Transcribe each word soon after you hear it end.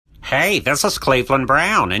Hey, this is Cleveland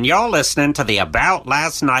Brown, and you're listening to the About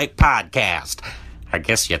Last Night podcast. I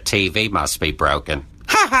guess your TV must be broken.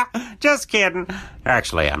 Ha ha! Just kidding.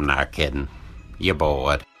 Actually, I'm not kidding. You're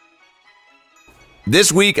bored.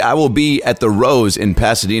 This week, I will be at the Rose in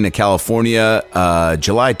Pasadena, California,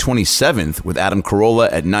 July 27th with Adam Carolla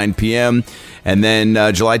at 9 p.m. And then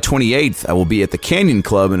July 28th, I will be at the Canyon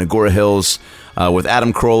Club in Agora Hills with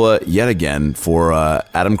Adam Carolla yet again for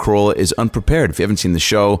Adam Carolla is Unprepared. If you haven't seen the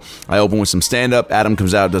show, I open with some stand-up. Adam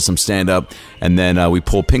comes out, does some stand-up, and then we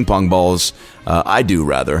pull ping pong balls. I do,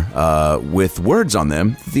 rather, with words on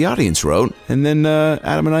them that the audience wrote. And then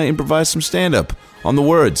Adam and I improvise some stand-up on the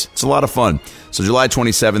words. It's a lot of fun. So July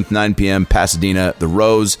 27th, 9 p.m., Pasadena, The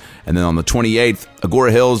Rose. And then on the 28th,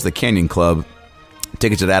 Agora Hills, The Canyon Club.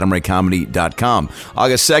 Tickets at AdamRayComedy.com.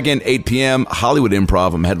 August 2nd, 8 p.m., Hollywood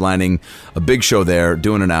Improv. I'm headlining a big show there,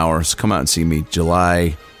 doing an hour. So come out and see me.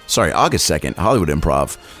 August 2nd, Hollywood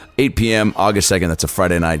Improv. 8 p.m., August 2nd. That's a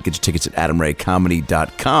Friday night. Get your tickets at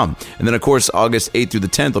AdamRayComedy.com. And then, of course, August 8th through the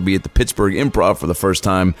 10th, I'll be at the Pittsburgh Improv for the first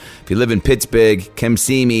time. If you live in Pittsburgh, come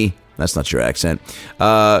see me. That's not your accent.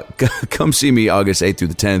 Come see me August 8th through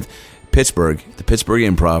the 10th. Pittsburgh, the Pittsburgh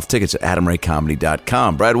Improv. Tickets at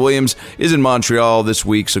AdamRayComedy.com. Brad Williams is in Montreal this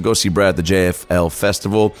week, so go see Brad at the JFL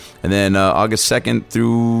Festival. And then August 2nd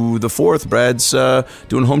through the 4th, Brad's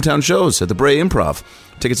doing hometown shows at the Bray Improv.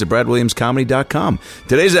 Tickets at BradWilliamsComedy.com.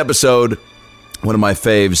 Today's episode, one of my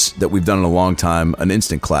faves that we've done in a long time, an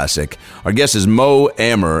instant classic. Our guest is Mo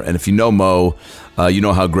Amer, and if you know Mo, you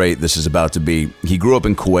know how great this is about to be. He grew up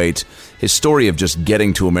in Kuwait. His story of just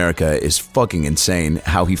getting to America is fucking insane.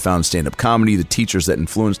 How he found stand-up comedy, the teachers that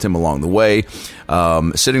influenced him along the way.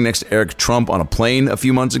 Sitting next to Eric Trump on a plane a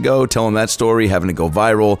few months ago, telling that story, having it go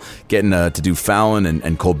viral, getting to do Fallon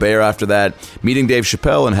and Colbert after that, meeting Dave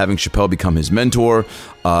Chappelle and having Chappelle become his mentor.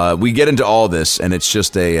 We get into all this, and it's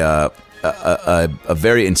just a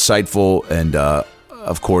very insightful and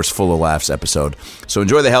of course, full of laughs episode. So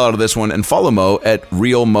enjoy the hell out of this one and follow Mo at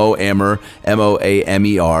Real Mo Amer,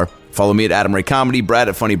 Moamer. Follow me at Adam Ray Comedy, Brad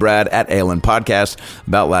at Funny Brad, at ALN Podcast,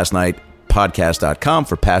 About Last Night, podcast.com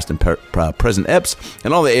for past and present eps,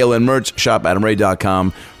 and all the ALN merch, shop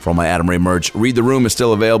adamray.com for all my Adam Ray merch. Read the Room is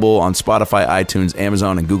still available on Spotify, iTunes,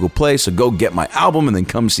 Amazon, and Google Play, so go get my album and then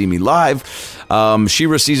come see me live.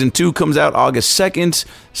 She-Ra Season 2 comes out August 2nd.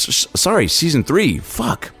 Season 3.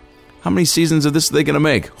 Fuck. How many seasons of this are they going to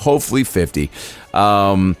make? Hopefully 50.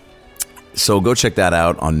 So go check that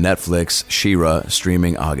out on Netflix. She-Ra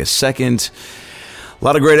streaming August 2nd. A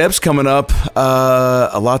lot of great eps coming up.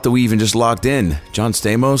 A lot that we even just locked in. John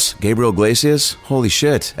Stamos, Gabriel Iglesias. Holy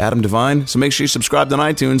shit. Adam Devine. So make sure you subscribe on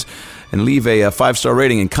iTunes and leave a 5-star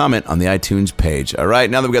rating and comment on the iTunes page. All right,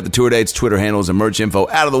 now that we've got the tour dates, Twitter handles, and merch info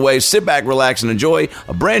out of the way, sit back, relax, and enjoy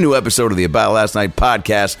a brand new episode of the About Last Night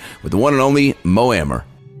podcast with the one and only Mo Amer.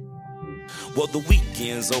 Well, the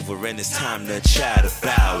weekend's over and it's time to chat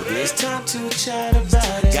about it. It's time to chat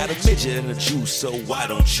about it. Got a midget and a Jew, so why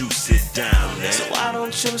don't you sit down and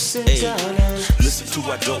listen to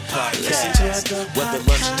our dope podcast. Whether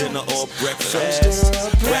lunch, dinner, or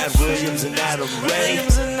breakfast, Brad Williams and Adam Ray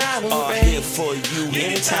are here for you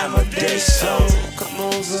any time of day. So come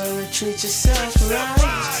over and treat yourself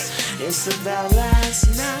right. It's about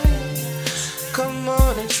last night. Come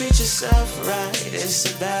on and treat yourself right. It's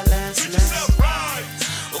about last night.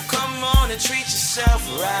 Oh, come on and treat yourself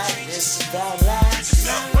right. It's about last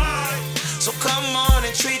night. So come on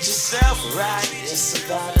and treat yourself right. It's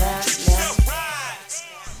about last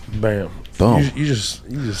night. Bam. Boom. You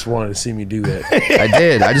just wanted to see me do that. I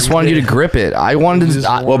did. I just wanted you to grip it. I wanted to.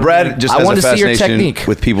 Well, Brad just has a see your fascination technique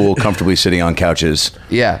with people comfortably sitting on couches.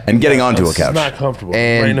 Yeah. And getting onto a couch. It's not comfortable.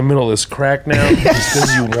 And- right in the middle of this crack now, just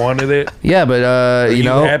because you wanted it. Yeah, but you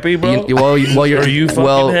know, happy, bro? Well, Are you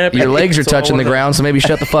fucking happy? your legs are That's all I touching the wanna- ground, so maybe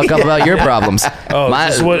shut the fuck up about your problems. Oh,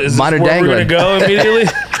 is this mine are where dangling. we're gonna go immediately?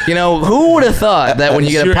 You know, who would have thought that when you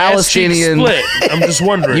get a Your ass cheek Palestinian, split. I'm just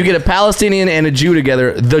wondering. you get a Palestinian and a Jew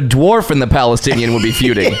together, the dwarf and the Palestinian would be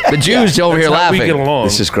feuding. The Jews over here That's how we laughing. get along.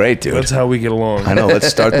 This is great, dude. That's how we get along. I know. Let's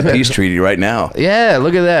start the peace treaty right now. Yeah,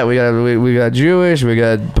 look at that. We got Jewish, we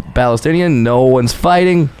got Palestinian. No one's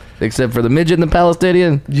fighting except for the midget and the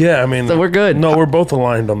Palestinian. Yeah, I mean, So we're good. No, we're both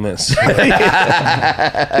aligned on this.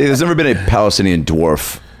 Hey, there's never been a Palestinian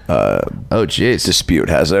dwarf Oh, jeez. dispute,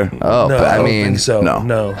 has there? Oh, No, but I I don't mean, think so. no.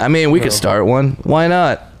 No. I mean, we could start one. Why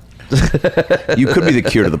not? You could be the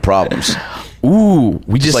cure to the problems. Ooh,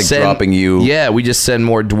 we just like send, dropping you. Yeah, we just send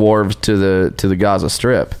more dwarves to the Gaza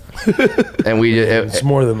Strip. and we It's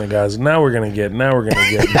more than the guys. Now we're gonna get.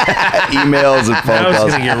 Emails and phone Now it's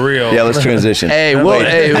calls. gonna get real. Yeah, let's transition. Hey,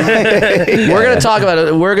 we're gonna talk about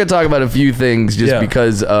it. We're gonna talk about a few things just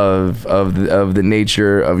because of the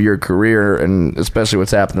nature of your career, and especially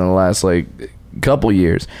what's happened in the last couple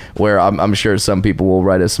years, where I'm sure some people will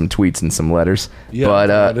write us some tweets and some letters.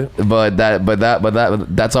 Yeah,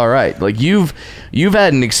 but that's all right. Like you've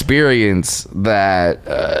had an experience that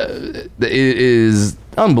is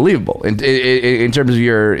unbelievable in terms of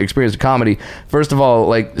your experience with comedy. First of all,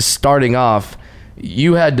 like starting off,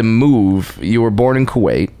 you had to move. You were born in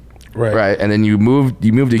Kuwait, right? And then you moved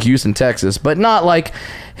to Houston, Texas, but not like,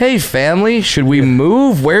 hey family, should we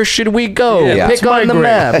move? Where should we go? Yeah, Pick on the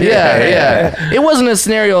map. Yeah. It wasn't a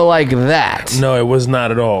scenario like that. No, it was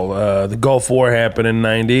not at all. The Gulf War happened in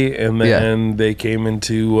 '90, and then they came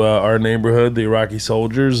into our neighborhood, the Iraqi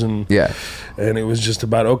soldiers, and it was just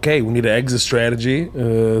about, okay, we need an exit strategy.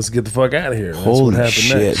 Let's get the fuck out of here. That's Holy what happened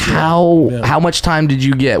shit. next. How much time did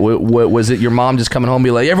you get? What was it? Your mom just coming home and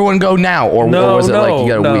be like, everyone go now, or was it like you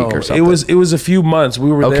got a week or something? It was a few months.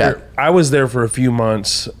 We were there. I was there for a few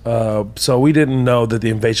months, so we didn't know that the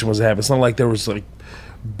invasion was happening. It's not like there was like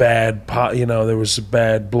there was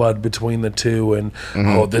bad blood between the two, and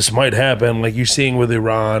this might happen, like you're seeing with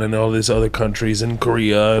Iran and all these other countries, and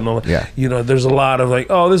Korea and all. There's a lot of like,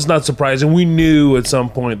 oh, this is not surprising. We knew at some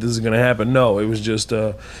point this is going to happen. No, it was just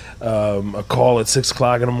a call at 6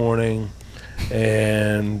 o'clock in the morning.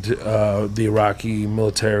 And the Iraqi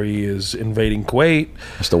military is invading Kuwait.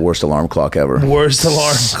 It's the worst alarm clock ever. Worst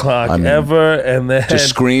alarm clock ever. And then just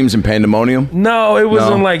screams and pandemonium? No, it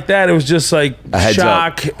wasn't like that. It was just like a heads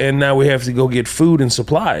shock. up. And now we have to go get food and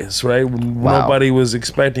supplies, right? Nobody was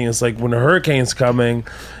expecting. It's like when a hurricane's coming,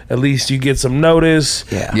 at least you get some notice.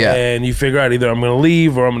 Yeah. And you figure out either I'm going to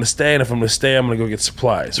leave or I'm going to stay. And if I'm going to stay, I'm going to go get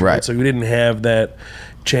supplies. Right. So we didn't have that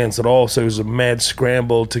chance at all. So it was a mad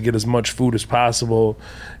scramble to get as much food as possible,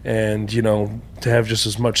 and to have just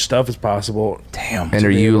as much stuff as possible. Damn. And are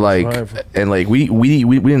you like, and like we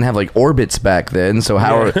didn't have like orbits back then, so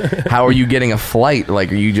how are you getting a flight?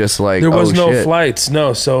 Like, are you just like, there was no flights?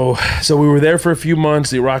 No. So we were there for a few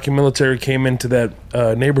months. The Iraqi military came into that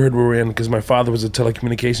neighborhood we were in because my father was a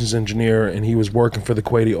telecommunications engineer and he was working for the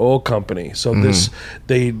Kuwaiti oil company. So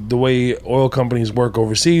the way oil companies work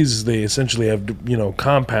overseas is they essentially have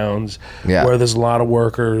compounds where there's a lot of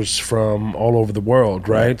workers from all over the world,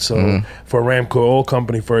 right? So for Aramco Oil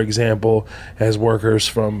Company, for example, has workers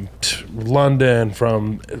from London,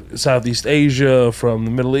 from Southeast Asia, from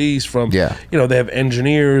the Middle East, from they have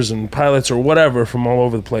engineers and pilots or whatever from all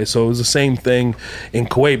over the place. So it was the same thing in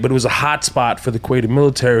Kuwait, but it was a hot spot for the Kuwaiti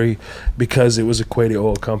military because it was a Kuwaiti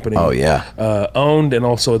oil company owned, and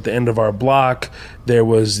also at the end of our block there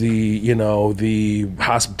was the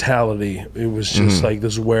hospitality. It was just like,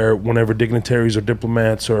 this is where whenever dignitaries or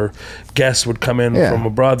diplomats or guests would come in from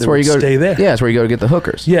abroad, they would stay there. Yeah, that's where you go to get the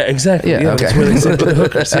hookers. Yeah, exactly. Yeah, that's where they get the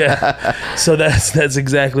hookers. Yeah. So that's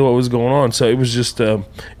exactly what was going on. So it was just it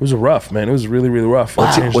was rough, man. It was really, really rough.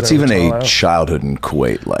 What's even a childhood in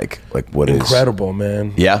Kuwait like? Like what is incredible,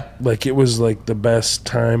 man? Yeah. Like it was like the best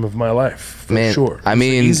time of my life, for sure. I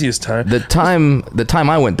mean, the easiest time. The time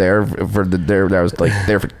I went there I was like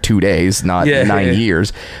there for 2 days, not 9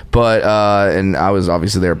 years. But and I was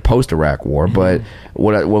obviously there post Iraq War. But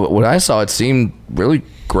what I saw, it seemed really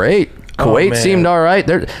great. Kuwait seemed all right.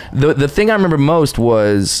 The thing I remember most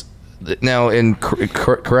was, now, and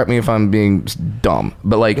correct me if I'm being dumb,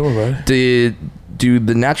 but like, do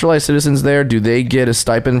the naturalized citizens there, do they get a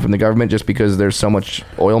stipend from the government just because there's so much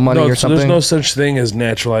oil money or something? There's no such thing as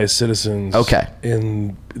naturalized citizens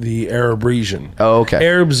in the Arab region. Oh, okay.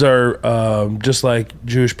 Arabs are just like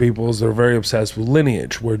Jewish peoples. They're very obsessed with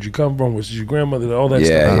lineage. Where'd you come from? Was your grandmother? All that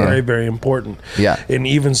stuff is very, very important. Yeah. And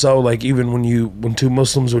even so, like even when two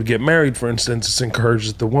Muslims would get married, for instance, it's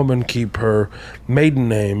encouraged that the woman keep her maiden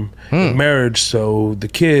name in marriage so the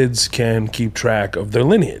kids can keep track of their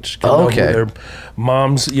lineage. Their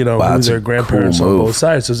moms, who their grandparents on both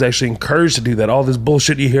sides. So it's actually encouraged to do that. All this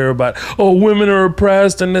bullshit you hear about, women are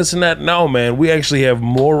oppressed and this and that. No, man, we actually have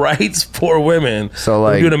more rights for women. So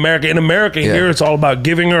like, in America here, it's all about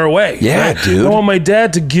giving her away. Yeah, right? dude. I want my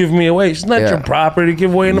dad to give me away. She's not your property to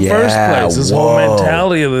give away in the first place. This whole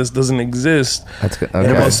mentality of this doesn't exist. That's good.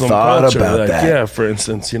 In Muslim culture. About that. Yeah, for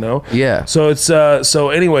instance, Yeah. So it's there's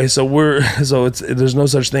no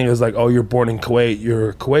such thing as like, you're born in Kuwait,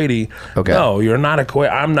 you're Kuwaiti. Okay. No, you're not a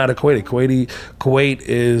Kuwait. I'm not a Kuwaiti.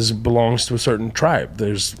 Kuwait belongs to a certain tribe.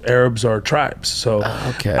 Arabs are tribes. So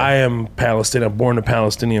I am Palestinian. I'm born to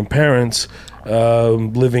Palestinian parents.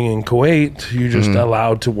 living in Kuwait, you're just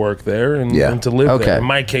allowed to work there and to live there. In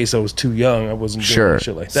my case, I was too young. I wasn't doing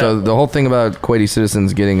shit like that. So the whole thing about Kuwaiti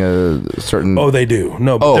citizens getting a certain... Oh, they do.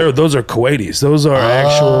 No, but those are Kuwaitis. Those are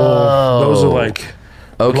actual... Those are like...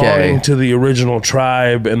 belonging to the original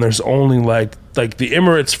tribe, and there's only like the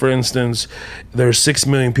Emirates, for instance, there's 6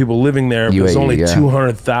 million people living there, but there's only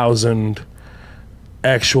 200,000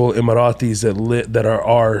 actual Emiratis that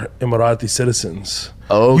are Emirati citizens.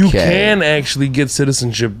 Okay. You can actually get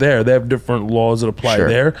citizenship there. They have different laws that apply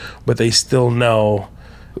there, but they still know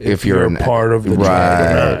if you're a part of the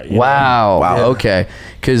tribe or not. Wow. Yeah. Okay.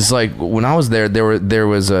 Because like when I was there, there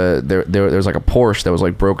was like a Porsche that was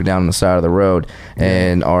like broken down on the side of the road,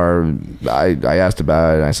 and I asked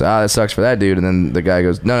about it, and I said, that sucks for that dude, and then the guy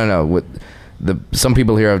goes, no. Some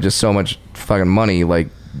people here have just so much fucking money, like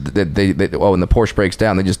they when the Porsche breaks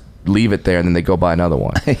down, they just leave it there and then they go buy another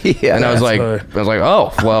one. And I was like,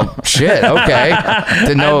 oh well, shit, okay.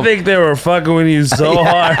 Didn't know. I think they were fucking with you so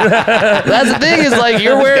hard. That's the thing, is like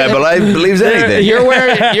you're wearing. Yeah, but I believes anything. You're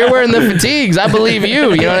wearing the fatigues. I believe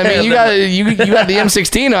you. You know what I mean? You got the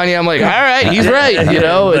M16 on you. I'm like, all right, he's right. You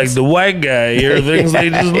know, like the white guy here thinks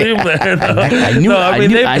they just leave there. No.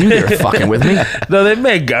 I knew they were fucking with me. No, they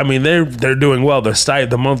make. I mean, they're doing well.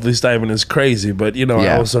 The monthly stipend is crazy, but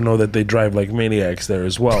I also know that they drive like maniacs there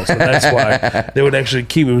as well. So that's why they would actually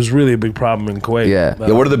keep. It was really a big problem in Kuwait. Yeah.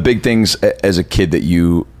 What are the big things as a kid that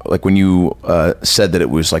you like when you said that it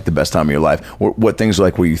was like the best time of your life? What things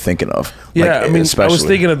were you thinking of? Yeah, I mean, I was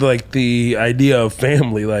thinking of like the idea of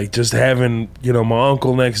family, like just having my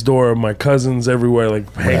uncle next door, my cousins everywhere,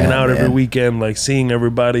 like hanging out every weekend, like seeing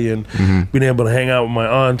everybody, and being able to hang out with my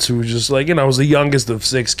aunts, who was just like I was the youngest of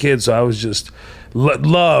 6 kids, so I was just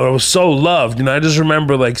love. I was so loved. I just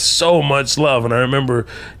remember like so much love, and I remember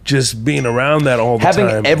just being around that all the time.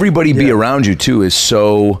 Having everybody be around you too is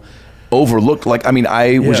so overlooked. Like, I mean,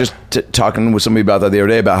 I was just talking with somebody about that the other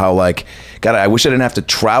day, about how like, God, I wish I didn't have to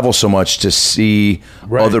travel so much to see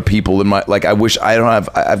other people in my, like, I've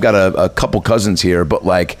got a couple cousins here, but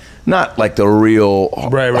like not like the real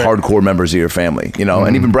hardcore members of your family,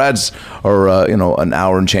 and even Brad's are, an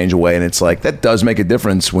hour and change away. And it's like, that does make a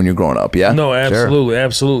difference when you're growing up. Yeah. No, absolutely. Sure.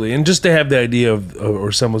 Absolutely. And just to have the idea of,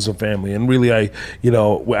 or semblance of family. And really, I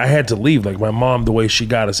had to leave. Like my mom, the way she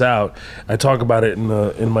got us out, I talk about it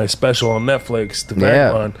in my special on Netflix, The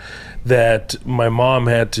Vagabond, that my mom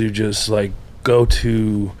had to just like go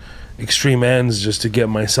to extreme ends just to get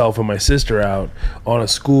myself and my sister out on a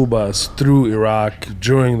school bus through Iraq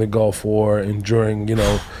during the Gulf War and during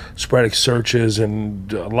sporadic searches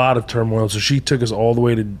and a lot of turmoil. So she took us all the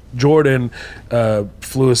way to Jordan,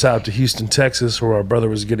 flew us out to Houston, Texas, where our brother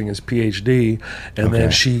was getting his PhD, and then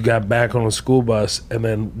she got back on a school bus and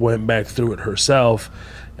then went back through it herself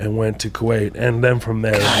and went to Kuwait. And then from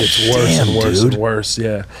there, it gets worse and worse and worse.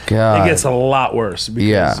 Yeah. God. It gets a lot worse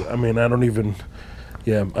because, I mean,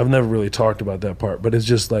 I've never really talked about that part, but it's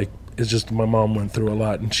just my mom went through a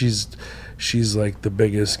lot, and she's like the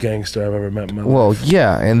biggest gangster I've ever met in my life. Well,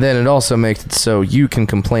 yeah, and then it also makes it so you can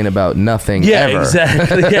complain about nothing ever. Yeah,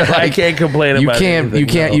 exactly. Yeah, like, I can't complain about anything. You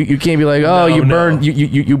can't be like, oh, you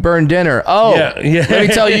burned dinner. Oh, let me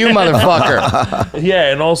tell you, motherfucker.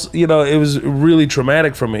 Yeah, and also, it was really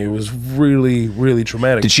traumatic for me. It was really, really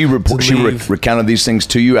traumatic. Did she recounted these things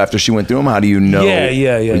to you after she went through them? How do you know?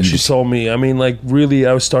 Yeah. She told me. I mean, like, really,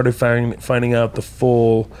 I started finding out the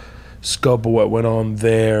full scope of what went on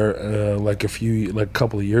there like a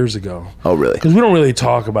couple of years ago. Oh, really? Because we don't really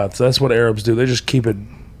talk about it. So that's what Arabs do. They just keep it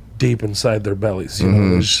deep inside their bellies,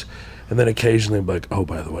 and then occasionally be like, oh,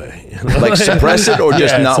 by the way. Like suppress it, or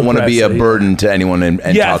just not want to be a burden to anyone and talk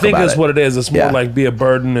about it? Yeah, I think that's what it is. It's more like be a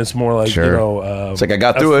burden. It's more like, it's like I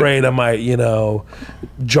got through afraid I might,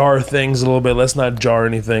 jar things a little bit. Let's not jar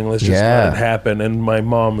anything. Let's just let it happen. And my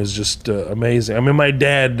mom is just amazing. I mean, my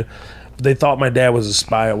dad... They thought my dad was a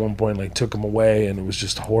spy at one point, like took him away, and it was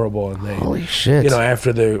just horrible. And they, holy shit!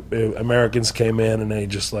 After the Americans came in, and they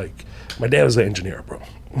just like, my dad was an engineer, bro.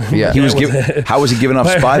 Yeah, how was he giving off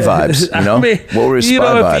spy vibes? I mean, what were his spy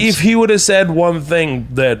vibes? If he would have said one thing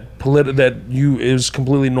that is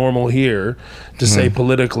completely normal here to say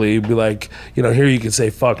politically, be like, here you could say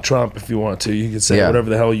fuck Trump if you want to. You could say whatever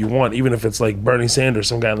the hell you want, even if it's like Bernie Sanders.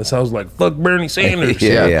 Some guy in this house was like, fuck Bernie Sanders.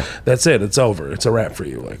 That's it. It's over. It's a wrap for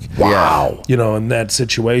you. Like, wow. In that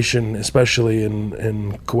situation, especially in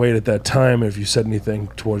Kuwait at that time, if you said anything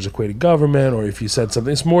towards the Kuwaiti government, or if you said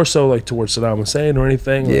something, it's more so like towards Saddam Hussein or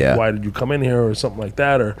anything. Like, why did you come in here or something like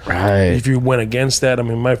that? Or if you went against that. I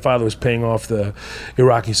mean, my father was paying off the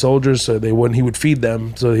Iraqi soldiers soldiers, so he would feed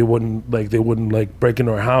them, so they wouldn't break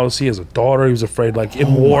into our house. He has a daughter. He was afraid, like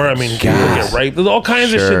in war. I mean, people would get raped. There's all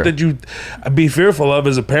kinds of shit that I'd be fearful of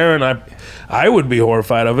as a parent. I would be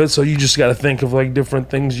horrified of it. So you just got to think of like different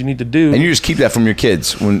things you need to do. And you just keep that from your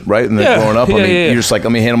kids, right? And they're growing up. You're just like,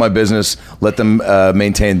 let me handle my business. Let them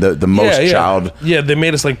maintain the most child. Yeah, they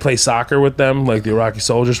made us like play soccer with them, like the Iraqi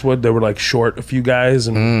soldiers would. They were like short, a few guys,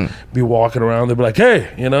 and be walking around. They'd be like,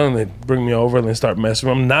 "Hey," and they'd bring me over and they start messing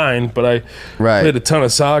with me. I'm 9, but I played a ton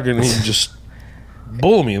of soccer, and he just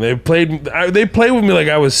bull me. They played with me like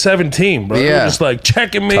I was 17, bro. They were just like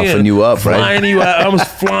checking me, toughing and you up, flying you out. I was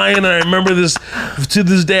flying, and I remember this to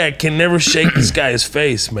this day. I can never shake this guy's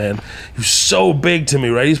face, man. He was so big to me,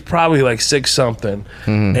 right? He's probably like 6 something,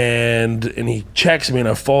 and he checks me, and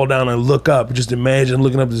I fall down and look up. Just imagine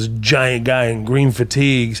looking up at this giant guy in green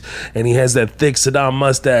fatigues, and he has that thick Saddam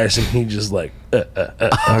mustache, and he just like.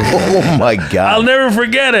 Oh my God! I'll never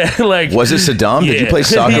forget it. Like, was it Saddam? Did you play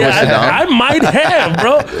soccer with Saddam? I might have,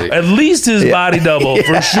 bro. At least his body double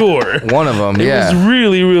for sure. One of them. It was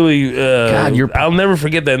really, really. God, I'll never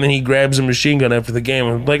forget that. And then he grabs a machine gun after the game.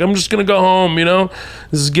 I'm like, I'm just gonna go home.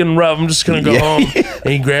 This is getting rough. I'm just gonna go home. And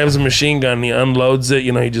he grabs a machine gun and he unloads it.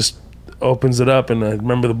 He just opens it up, and I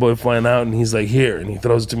remember the boy flying out, and he's like, here, and he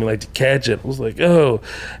throws it to me like to catch it. I was like, oh,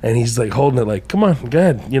 and he's like holding it like, come on, go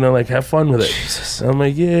ahead, like have fun with it. Jesus. I'm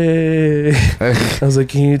like, yay. I was like,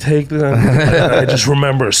 can you take that? And I just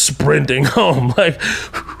remember sprinting home, like,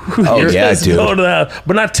 oh yeah, dude, going to the house,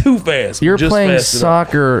 but not too fast. You're just playing fast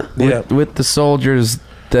soccer with the soldiers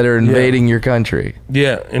that are invading your country.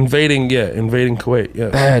 Yeah, invading Kuwait. Yeah,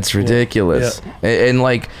 that's ridiculous. Yeah. And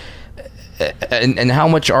like. And how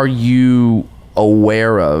much are you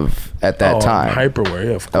aware of at that time? I'm hyper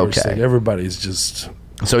aware, of course. Okay. Like everybody's just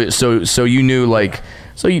so you knew like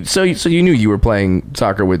so you knew you were playing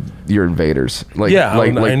soccer with your invaders. Like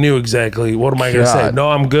I knew exactly. What am I gonna say? No,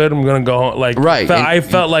 I'm good. I'm gonna go home. Like I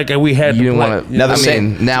felt like we had you to didn't play.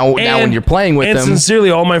 Want to. Now when you're playing with them, sincerely,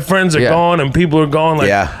 all my friends are gone and people are gone. Like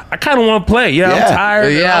I kind of want to play. I'm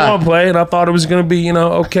tired. I want to play, and I thought it was gonna be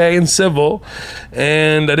okay and civil,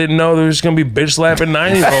 and I didn't know there was gonna be bitch slapping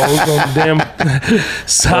 9-year-olds on the damn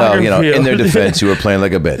soccer field. In their defense, you were playing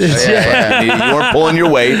like a bitch. You weren't pulling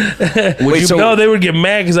your weight. No, they would get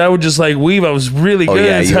mad because I would just like weave. I was really good.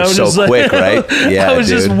 Yeah, you were so quick, right? Yeah, I would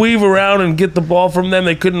just weave around and get the ball from them.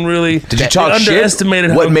 They couldn't really. Did you talk shit?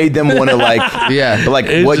 What made them want to like?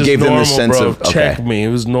 What gave them the sense of check me? It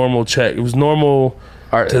was normal check. It was normal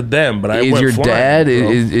to them. But is your dad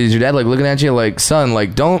is your dad like looking at you like, son,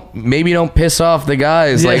 like don't piss off the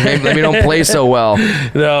guys. Like maybe don't play so well.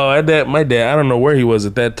 No, my dad. I don't know where he was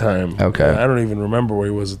at that time. Okay, I don't even remember where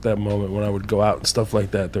he was at that moment when I would go out and stuff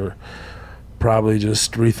like that. They were probably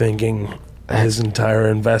just rethinking his entire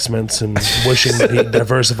investments and wishing that he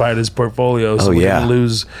diversified his portfolio so he didn't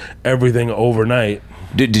lose everything overnight.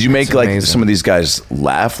 Did you make some of these guys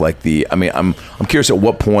laugh? I'm curious at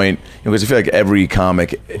what point, because I feel like every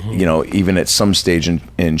comic, even at some stage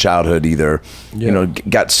in childhood, either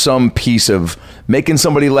got some piece of making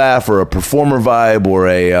somebody laugh or a performer vibe or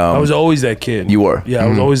a. I was always that kid. You were, I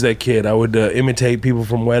was always that kid. I would imitate people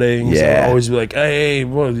from weddings. Yeah, I would always be like, hey,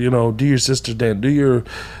 well, do your sister dance, do your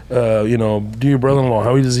brother-in-law.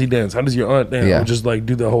 How does he dance? How does your aunt dance? I would just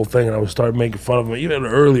do the whole thing, and I would start making fun of him even at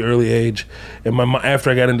an early age. And after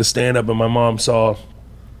I got into stand-up, and my mom saw.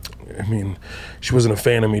 I mean, she wasn't a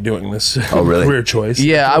fan of me doing this career choice.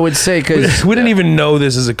 Yeah, I would say because we didn't even know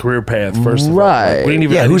this as a career path. First of all, right? We didn't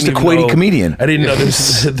even. Who's the Kuwaiti comedian? I didn't know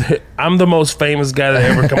this. I'm the most famous guy that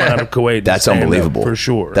ever come out of Kuwait. That's unbelievable, for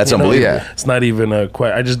sure. That's unbelievable. It's not even a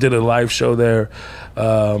quite. I just did a live show there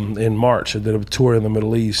in March. I did a tour in the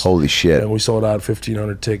Middle East. Holy shit! And we sold out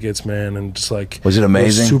 1,500 tickets, man. And just was it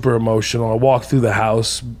amazing? It was super emotional. I walked through the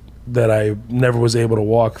house that I never was able to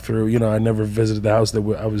walk through. I never visited the house that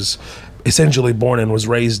I was essentially born in, was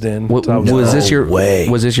raised in. Was this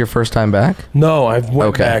your first time back? No, I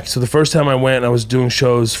went back. So the first time I went, I was doing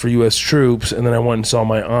shows for U.S. troops, and then I went and saw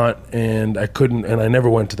my aunt, and I never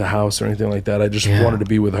went to the house or anything like that. I just wanted to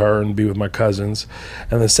be with her and be with my cousins.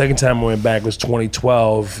 And the second time I went back was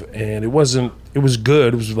 2012, and it was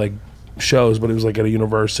good. It was like shows, but it was like at a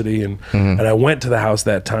university, and I went to the house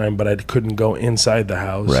that time, but I couldn't go inside the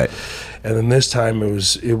house. Right. And then this time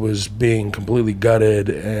it was being completely gutted,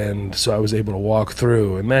 and so I was able to walk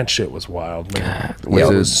through, and that shit was wild, man. Yeah,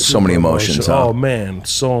 It was so many super emotions, emotional. huh? Oh man,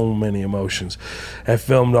 so many emotions. I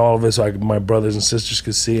filmed all of it so my brothers and sisters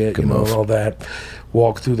could see it, move. all that.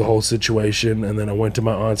 Walked through the whole situation, and then I went to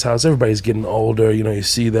my aunt's house. Everybody's getting older, you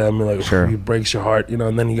see them, and it breaks your heart,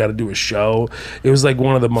 and then you got to do a show. It was like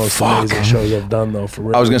one of the most amazing shows I've done, though, for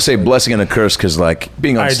real. I was gonna say blessing and a curse because like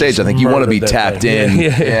being on I stage, just I think you want to be murdered that tapped thing. in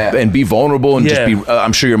Yeah. and be vulnerable and just Yeah. be.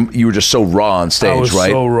 I'm sure you were just so raw on stage, I was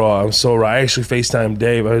right? so raw. I'm so raw. I actually FaceTimed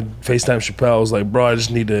Dave. I FaceTimed Chappelle. I was like, bro, I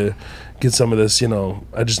just need to get some of this,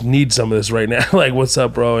 I just need some of this right now. Like, what's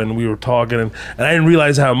up, bro? And we were talking, and I didn't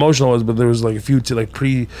realize how emotional it was, but there was like a few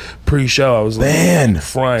pre-show. I was like, Man,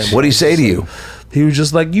 frying. what'd he say to you? He was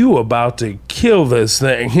just like, you about to kill this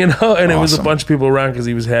thing, And it was a Awesome. bunch of people around because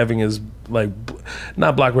he was having his,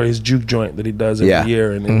 not block party, his juke joint that he does every Yeah.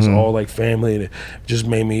 year. And it was all like family, and it just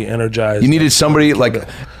made me energized. You needed somebody like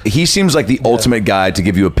he seems like the ultimate guy to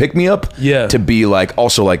give you a pick me up. Yeah. To be like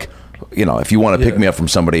also like. If you want to pick me up from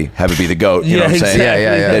somebody, have it be the GOAT. You know what I'm saying? exactly.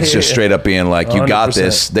 Yeah. That's just straight up being like, you got 100%.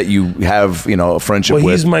 this, that you have, a friendship Well,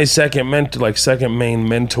 with. he's my second main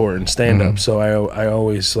mentor in stand up. So I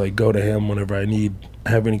always like go to him whenever I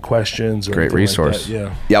have any questions or Great anything resource. Like that.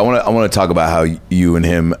 Yeah. Yeah, I want to talk about how you and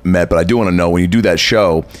him met, but I do want to know, when you do that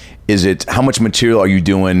show, how much material are you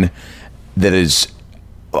doing that is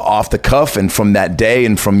off the cuff and from that day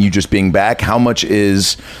and from you just being back? How much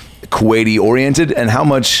is Kuwaiti oriented, and how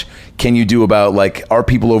much can you do about like, are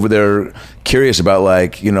people over there curious about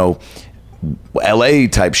like, LA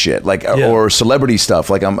type shit, like, or celebrity stuff?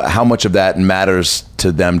 Like, how much of that matters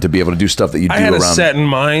to them to be able to do stuff that you do I had around? a set in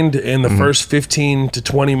mind in the first 15 to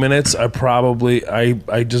 20 minutes. I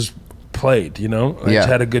just played, I just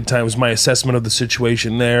had a good time. It was my assessment of the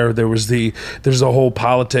situation there. There's the whole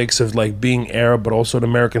politics of like being Arab but also an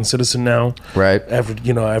American citizen now. Right. After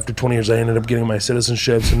 20 years I ended up getting my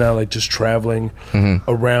citizenship, so now like just traveling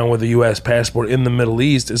around with a US passport in the Middle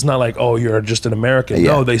East, it's not like, oh, you're just an American.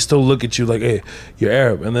 Yeah. No, they still look at you like, hey, you're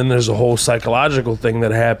Arab. And then there's a whole psychological thing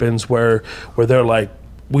that happens where they're like,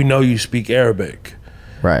 we know you speak Arabic.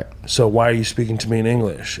 Right. So why are you speaking to me in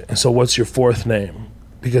English? And so what's your fourth name?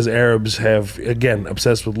 Because Arabs have, again,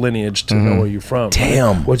 obsessed with lineage to know where you're from.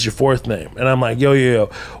 Damn. What's your fourth name? And I'm like, yo,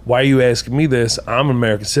 why are you asking me this? I'm an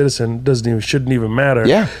American citizen. Shouldn't even matter.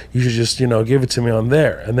 Yeah. You should just, give it to me on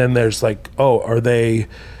there. And then there's like, oh, are they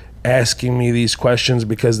asking me these questions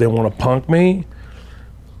because they want to punk me?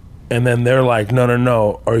 And then they're like,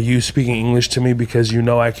 no. Are you speaking English to me because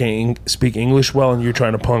I can't speak English well and you're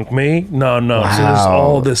trying to punk me? No. Wow. So there's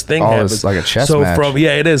all this thing All happens. this, like a chess so match.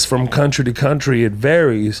 it is. From country to country, it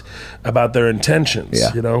varies about their intentions.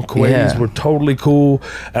 Yeah. Kuwaitis Yeah. were totally cool.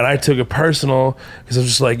 And I took it personal because I was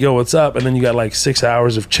just like, yo, what's up? And then you got like 6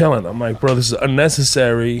 hours of chilling. I'm like, bro, this is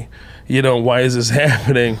unnecessary. Why is this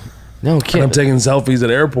happening? No And kidding. I'm taking selfies at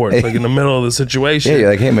airports, like in the middle of the situation. Yeah, you're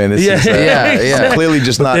like, hey man, this is Yeah. clearly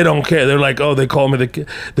just But not. they don't care. They're like, oh, they call me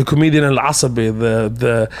the comedian in Asabi,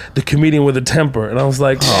 the comedian with a temper. And I was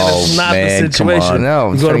like, that's not man, the come situation. on. No,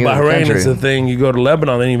 I'm you go to staying in the Bahrain, it's country. a thing. You go to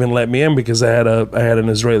Lebanon, they didn't even let me in because I had an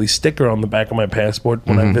Israeli sticker on the back of my passport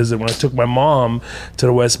when I visited. When I took my mom to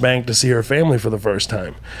the West Bank to see her family for the first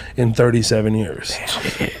time in 37 years.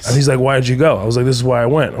 And he's like, why'd you go? I was like, this is why I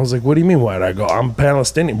went. I was like, what do you mean, why'd I go? I'm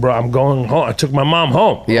Palestinian, bro. I'm going home. I took my mom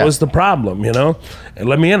home. Yeah. What's the problem, And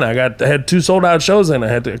let me in. I had 2 sold out shows and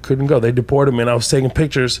I couldn't go. They deported me, and I was taking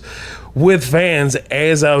pictures with fans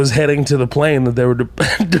as I was heading to the plane that they were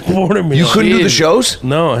deporting me. You on. couldn't do the shows?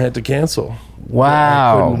 No, I had to cancel.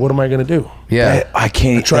 Wow. What am I going to do? Yeah. I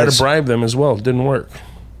can't. Try to that's- bribe them as well. It didn't work.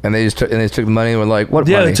 And they took the money and were like, what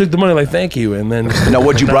Yeah, money? they took the money like, thank you. And then. Now,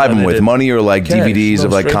 what'd you bribe them they with? didn't. Money or like Cash. DVDs No,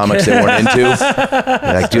 of like straight comics they weren't into? You're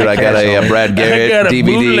like, dude, I got a Brad Garrett I got a DVD.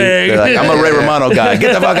 bootleg. They're like, I'm a Ray Romano guy.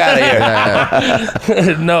 Get the fuck out of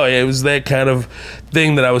here. No, it was that kind of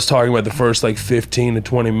thing that I was talking about the first like 15 to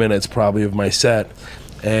 20 minutes probably of my set.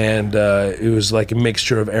 And it was like a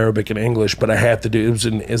mixture of Arabic and English, but I had to do it was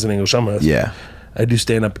in English. Yeah. I do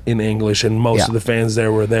stand up in English, and most of the fans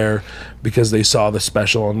there were there because they saw the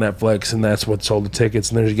special on Netflix, and that's what sold the tickets.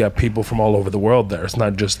 And then you got people from all over the world there. It's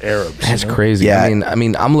not just Arabs. That's crazy. Yeah. I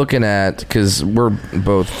mean, I'm looking at, because we're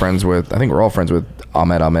both friends with, I think we're all friends with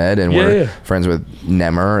Ahmed, and Yeah, we're yeah. friends with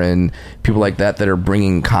Nemer and people like that are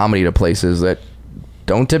bringing comedy to places that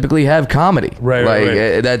don't typically have comedy. Right, like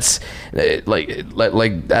right. that's like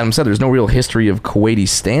Adam said, there's no real history of Kuwaiti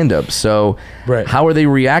stand-up. So Right. how are they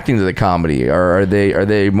reacting to the comedy? Are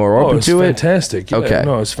they more Oh, open it's to fantastic. Yeah, Okay.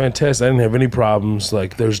 no, it's fantastic. I didn't have any problems.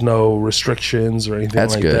 Like, there's no restrictions or anything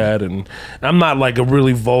That's like good. that. And I'm not like a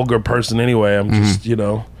really vulgar person anyway. I'm just,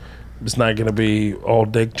 it's not going to be all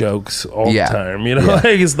dick jokes all Yeah. the time. You know, like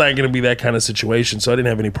it's not going to be that kind of situation. So I didn't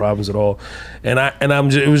have any problems at all.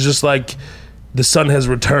 It was just like the sun has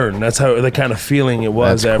returned. That's how the kind of feeling it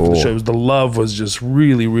was That's after cool. the show. The love was just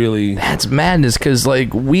really, really. That's madness because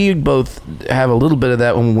like we both have a little bit of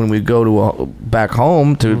that when we go to back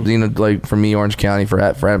home to like for me Orange County for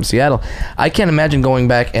Adam Seattle. I can't imagine going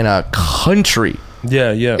back in a country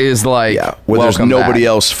Yeah. is like where there's welcome nobody back.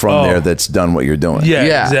 else from there that's done what you're doing. Yeah,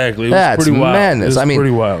 exactly. It was That's pretty wild. madness. It was I mean,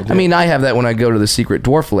 pretty wild. I mean, I have that when I go to the secret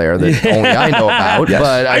dwarf lair that only I know about. Yes.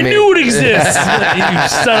 But I mean, knew it exists.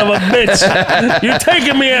 You son of a bitch! You're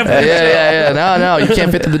taking me after the show. yeah. No, you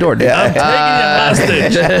can't fit through the door, dude. I'm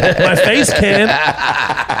taking you hostage. My face can.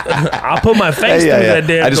 I'll put my face through that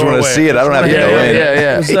damn I just want to doorway. see it. I don't have to go in.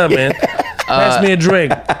 Yeah. What's up, man? Pass me a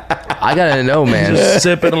drink. I gotta know, man. Just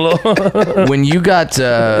sipping a little. When you got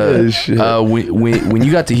when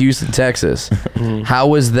you got to Houston, Texas, how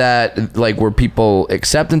was that? Like, were people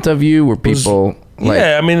acceptant of you? Were people like?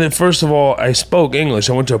 Yeah, I mean, first of all, I spoke English.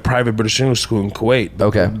 I went to a private British English school in Kuwait.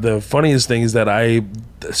 Okay. The funniest thing is that I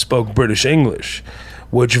spoke British English,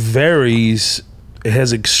 which varies. It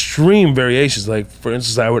has extreme variations. Like, for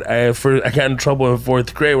instance, I got in trouble in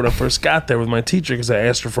 4th grade when I first got there with my teacher because I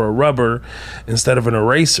asked her for a rubber instead of an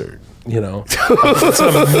eraser. You know, it's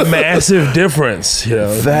a massive difference. You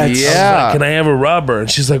know, That's- I was Yeah. like, can I have a rubber?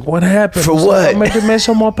 And she's like, what happened? For I was what? Like, I made a mess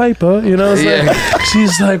on my paper. You know, it's Yeah. like,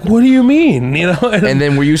 she's like, what do you mean? You know, And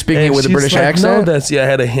then were you speaking and it with a she's British like, accent? No, I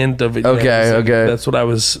had a hint of it. Okay, okay. That's what I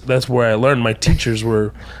was. That's where I learned. My teachers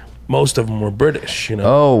were, most of them were British. You know.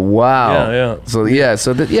 Oh wow! Yeah. So there was.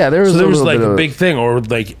 So there a was little like bit a of, big thing, or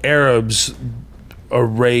like Arabs are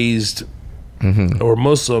raised, or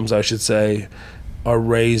Muslims, I should say, are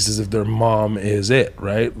raised as if their mom is it,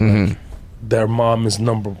 right? Like, their mom is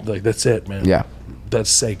like that's it, man. Yeah. That's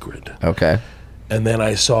sacred. Okay. And then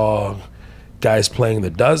I saw guys playing the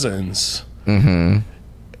dozens,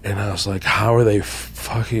 and I was like, how are they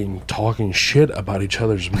fucking talking shit about each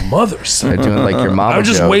other's mothers? They're doing like your mama I was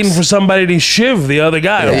just jokes. waiting for somebody to shiv the other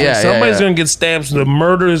guy. I was like, Yeah, somebody's yeah. gonna get stabbed. So the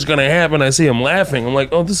murder is gonna happen. I see him laughing. I'm like,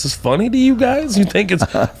 oh, this is funny to you guys? You think it's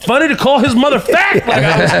funny to call his mother fat? Like,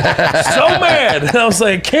 I was so mad. And I was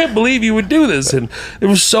like, I can't believe you would do this. And there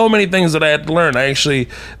were so many things that I had to learn.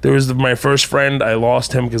 There was my first friend. I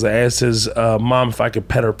lost him because I asked his mom if I could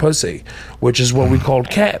pet her pussy, which is what we called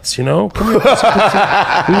cats. You know, come here, pussy,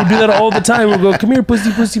 pussy. We would do that all the time. We'd go, come here, pussy,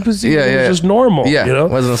 pussy, pussy. Yeah, It was yeah. just normal. Yeah, you know,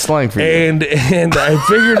 wasn't a slang for you. and I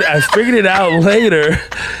figured it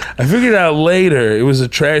out later. It was a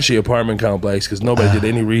trashy apartment complex because nobody did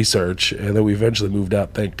any research, and then we eventually moved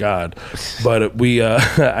out. Thank God. But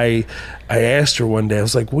I asked her one day. I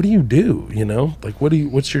was like, "What do you do? You know, like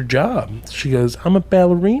what's your job?" She goes, "I'm a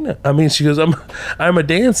ballerina." She goes, "I'm a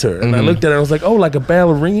dancer." And I looked at her. I was like, "Oh, like a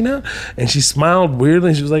ballerina?" And she smiled weirdly.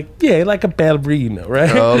 And she was like, "Yeah, like a ballerina, right?"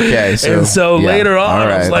 Okay, so yeah, later on, all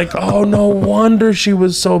I was right. like, "Oh, no wonder she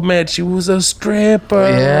was so mad. She was a stripper."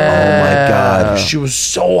 Yeah. Oh my God. She was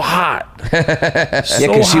so hot. Yeah, So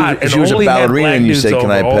because hot, she and was a only had ballerina black and you dudes say, can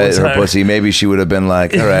over I all pet the her time. pussy? Maybe she would have been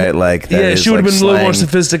like, all right, like that Yeah, is she would have like been a little more slang.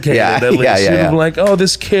 sophisticated. Yeah, at least. yeah, She yeah, would have yeah. been like, "Oh,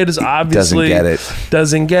 this kid is obviously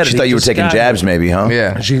doesn't get it." She He thought you were just taking got jabs it. maybe, huh?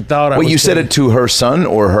 Yeah. She thought I Wait, was you said taking- it to her son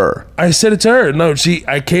or her? I said it to her. No,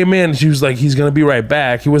 I came in. She was like, "He's gonna be right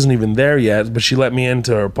back." He wasn't even there yet, but she let me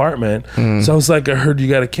into her apartment. So I was like, "I heard you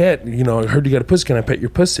got a cat. You know, I heard you got a pussy. Can I pet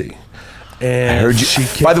your pussy?" And I heard you.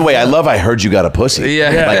 She By the way, I love I heard you got a pussy.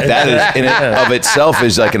 Yeah. Like that is in it of itself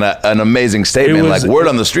is like an amazing statement. It was- Like word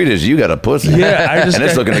on the street is you got a pussy. Yeah, I just and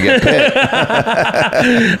it's got- looking to get pit.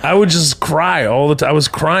 I would just cry all the time. I was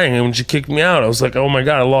crying, and when she kicked me out, I was like, "Oh my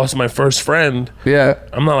god, I lost my first friend." Yeah.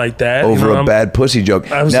 I'm not like that. Over you know, a bad pussy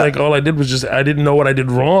joke. I was Now, like, all I did was just I didn't know what I did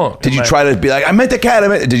wrong. did you And try to be like, I meant the cat?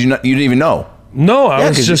 Did you not? You didn't even know. No, I Yeah,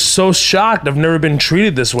 was 'cause just so shocked. I've never been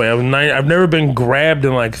treated this way. I've never been grabbed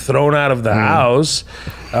and like thrown out of the house.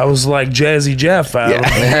 I was like Jazzy Jeff out of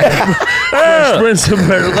Fresh Prince of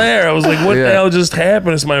Bel-Air. I was like, what the Yeah. hell just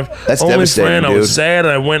happened? It's my That's only devastating, friend. I dude. was sad,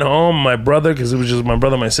 and I went home. My brother, because it was just my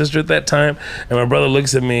brother and my sister at that time, and my brother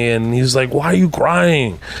looks at me and he was like, "Why are you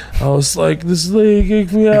crying?" I was like, "This lady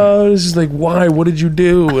kicked me out." He's just like, "Why? What did you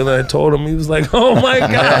do?" And I told him. He was like, "Oh my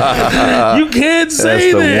god, you can't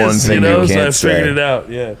say the this." one thing you know, you so I can't figured say. it out.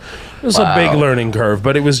 Yeah. It was a big learning curve,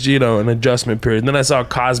 but it was, an adjustment period. And then I saw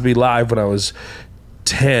Cosby live when I was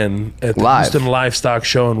 10 at the Live? Houston Livestock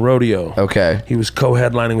Show and Rodeo. Okay. He was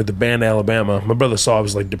co-headlining with the band Alabama. My brother saw I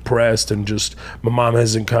was like depressed and just, my mom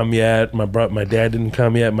hasn't come yet. My dad didn't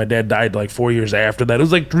come yet. My dad died like 4 years after that. It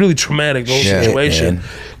was like really traumatic, the whole Shit, situation. man.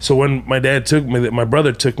 So when my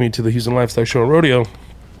brother took me to the Houston Livestock Show and Rodeo,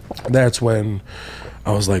 that's when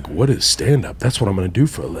I was like, what is stand-up? That's what I'm going to do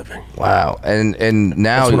for a living. Wow. And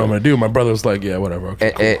now That's what I'm going to do. My brother was like, yeah, whatever.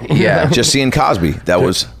 Okay, cool. yeah. Just seeing Cosby. That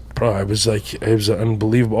was. Bro, it was an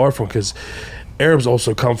unbelievable art form because Arabs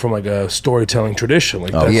also come from like a storytelling tradition.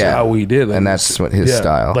 Like that's how we did. Like, and that's what his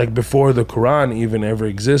style. Like before the Quran even ever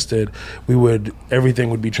existed, everything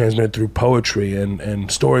would be transmitted through poetry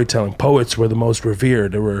and storytelling. Poets were the most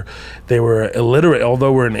revered. They were illiterate.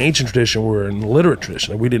 Although we're an ancient tradition, we're an illiterate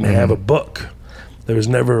tradition. We didn't have a book. There was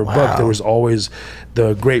never a book. There was always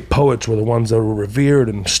the great poets were the ones that were revered,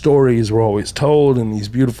 and stories were always told, and these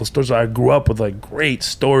beautiful stories. So I grew up with like great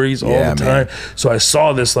stories all the time. So I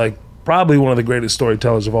saw this like probably one of the greatest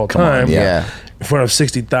storytellers of all time. Yeah. In front of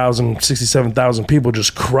 60,000, 67,000 people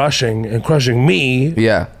just crushing me.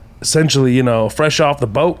 Yeah. Essentially, fresh off the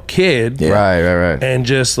boat kid. Yeah. Right. And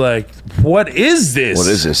just like, what is this? What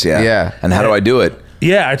is this? Yeah. Yeah. And how do I do it?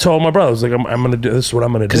 Yeah, I told my brother, I was like, I'm going to do this. Is what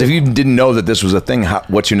I'm going to do. Because if you didn't know that this was a thing,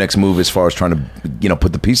 what's your next move as far as trying to,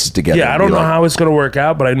 put the pieces together? Yeah, I don't know how it's going to work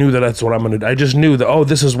out, but I knew that that's what I'm going to do. I just knew that,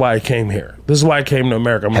 this is why I came here. This is why I came to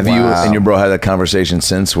America. Have you and your bro had that conversation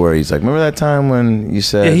since where he's like, remember that time when you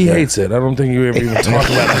said... Yeah, he hates it. I don't think you ever even talk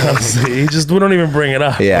about it, honestly. We don't even bring it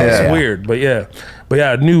up. Yeah, it's weird, but yeah. But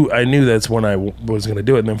yeah, I knew that's when I was going to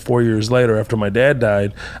do it. And then 4 years later, after my dad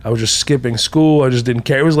died, I was just skipping school. I just didn't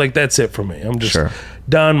care. It was like, that's it for me. I'm just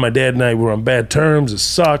done. My dad and I were on bad terms. It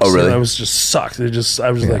sucks. Oh, really? And I was just sucked. I was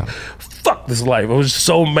like, fuck this life. I was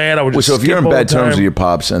so mad. I would just So if you're in bad terms with your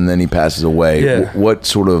pops and then he passes away, what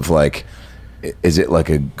sort of like... Is it like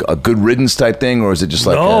a good riddance type thing, or is it just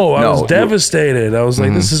like I was devastated. I was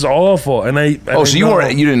like, this is awful. And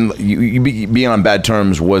you being on bad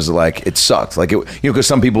terms was like it sucked, like it, because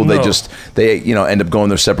some people they end up going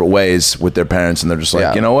their separate ways with their parents, and they're just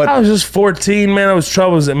like, you know what? I was just 14, man. I was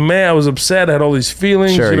troubled. I was upset. I had all these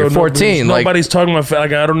feelings. Sure, you're 14. Nobody's talking about.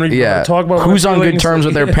 Like I don't even want to talk about. Who's on good terms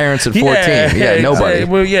with their parents at 14? Nobody.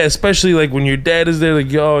 Well, especially like when your dad is there.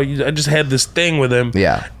 Like, I just had this thing with him.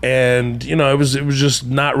 Yeah, and it was just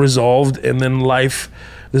not resolved, and then life,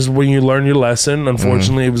 this is when you learn your lesson.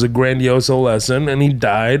 Unfortunately, it was a grandiose lesson, and he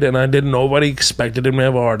died, and nobody expected him to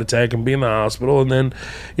have a heart attack and be in the hospital. And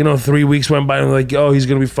then 3 weeks went by, and they're like, he's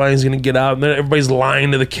gonna be fine, he's gonna get out. And then everybody's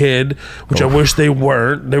lying to the kid, which I wish they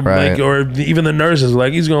weren't. They're like, or even the nurses were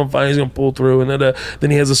like, he's gonna fine, he's gonna pull through. And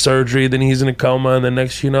then he has a surgery, then he's in a coma, and then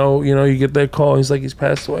next you get that call, he's like, he's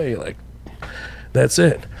passed away. You're like, that's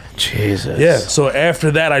it. Jesus. Yeah. So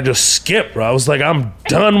after that, I just skipped, bro. I was like, I'm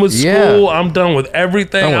done with school. I'm done with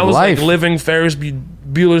everything. I was like living Ferris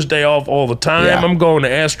Bueller's Day Off all the time. Yeah. I'm going to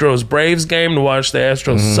Astros Braves game to watch the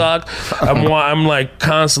Astros suck. I'm like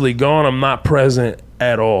constantly going. I'm not present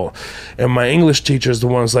at all. And my English teacher is the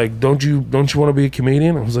one who's like, don't you want to be a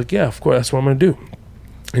comedian? I was like, yeah, of course. That's what I'm going to do.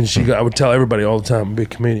 And I would tell everybody all the time, I'm a big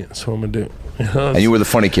comedian. That's what I'm going to do. And you were the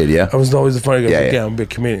funny kid, yeah? I was always the funny guy. I'm a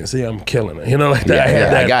big comedian. See, I'm killing it. Like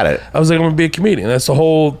that. I got it. I was like, I'm going to be a comedian. That's the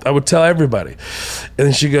whole, I would tell everybody. And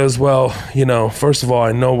then she goes, well, first of all,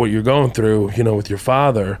 I know what you're going through, with your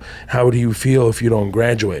father. How would you feel if you don't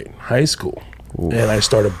graduate high school? Ooh. And I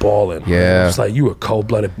started bawling. Yeah. I was like, you a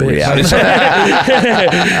cold-blooded bitch.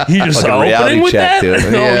 You just like a opening with check, that?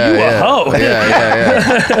 Dude. No, you a hoe.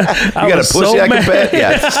 Yeah. You got a pussy I can bet?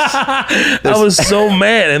 Yeah. I was so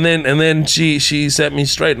mad. And then she set me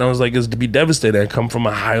straight, and I was like, it's to be devastated. I come from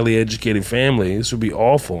a highly educated family. This would be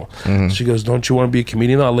awful. Mm-hmm. She goes, don't you want to be a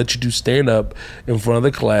comedian? I'll let you do stand-up in front of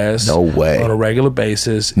the class. No way. On a regular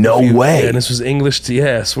basis. No way. And this was English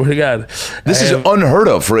swear to God. This is unheard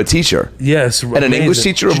of for a teacher. Yes. And an English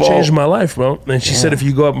teacher of all. She changed my life, bro. And she said, if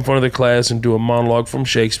you go up in front of the class and do a monologue from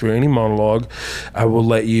Shakespeare, any monologue, I will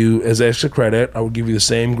let you, as extra credit, I will give you the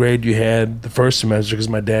same grade you had the first semester because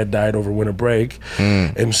my dad died over winter break.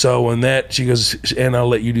 And so when she goes, and I'll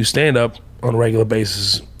let you do stand-up on a regular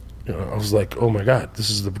basis. I was like, oh my God,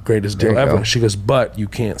 this is the greatest deal ever. Go. She goes, but you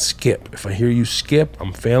can't skip. If I hear you skip,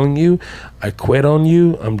 I'm failing you. I quit on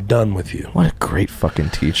you. I'm done with you. What a great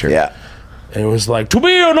fucking teacher. Yeah. And it was like, to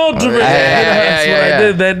be or not to be. That's what I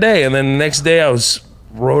did that day. And then the next day I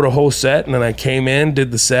wrote a whole set, and then I came in,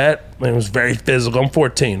 did the set, and it was very physical. I'm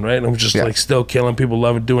 14, right? And I was just like still killing people,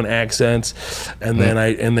 loving doing accents. And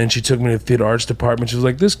then she took me to the theater arts department. She was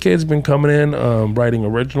like, this kid's been coming in, writing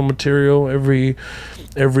original material every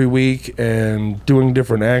week and doing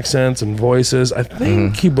different accents and voices. I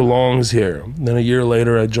think he belongs here. And then a year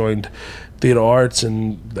later I joined theater arts,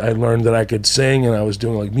 and I learned that I could sing, and I was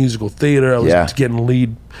doing like musical theater. I was getting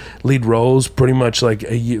lead roles pretty much like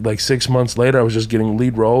a year, like 6 months later. I was just getting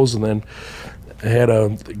lead roles, and then I had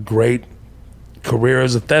a great career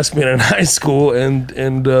as a thespian in high school, and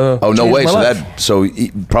Oh, no changed way! my So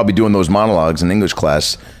life. probably doing those monologues in English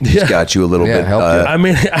class just got you a little bit. helped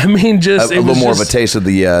you. I mean, just a it little was more just, of a taste of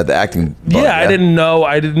the acting. Bug, I didn't know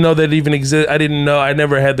that it even existed. I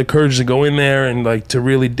never had the courage to go in there and like to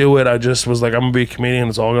really do it. I just was like, I'm gonna be a comedian.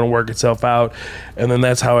 It's all gonna work itself out. And then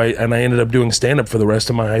that's how I ended up doing stand up for the rest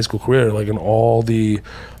of my high school career, like in all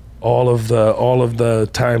of the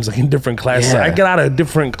times, like in different classes. Yeah. I got out of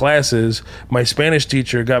different classes. My Spanish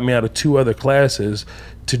teacher got me out of 2 other classes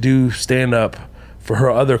to do stand up for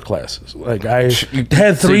her other classes. Like I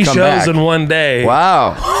had So 3 you come shows back. in one day.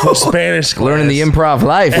 Wow. For Spanish class. Learning the improv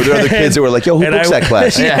life. Were there other kids that were like, "Yo, who And books I- that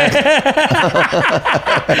class?"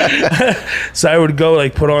 So I would go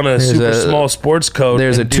like put on a super a- small sports coat.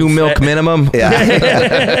 There's a and do 2 milk fat- minimum. You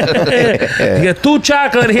get 2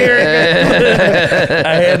 chocolate here.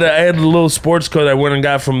 I had a little sports coat I went and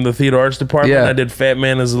got from the theater arts department. Yeah. I did Fat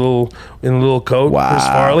Man as in a little coat, Wow. Chris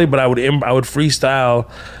Farley. But I would freestyle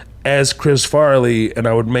as Chris Farley, and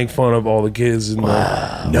I would make fun of all the kids. And No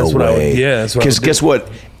that's what I way. would, yeah, that's what I Because would do. guess what?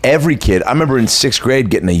 Every kid, I remember in 6th grade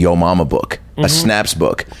getting a Yo Mama book, a Snaps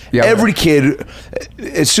book. Yeah. Every kid,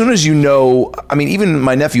 as soon as you know, I mean, even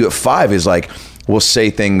my nephew at 5 is like, will say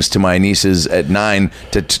things to my nieces at 9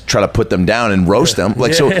 to try to put them down and roast them.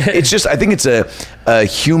 Like, so it's just, I think it's a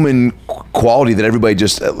human quality that everybody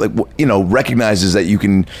just recognizes that you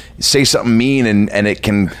can say something mean and it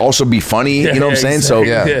can also be funny. You know what I'm saying? So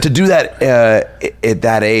exactly. Yeah. to do that at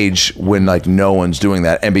that age when like no one's doing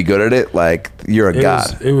that and be good at it, like you're a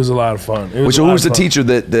god. It was a lot of fun. So who was the teacher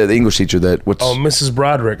the English teacher that what's Oh, Mrs.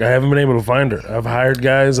 Broderick. I haven't been able to find her. I've hired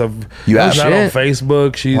guys. You She's have? not on Shit.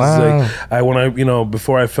 Facebook. She's Wow. like,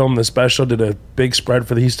 before I filmed the special, did a big spread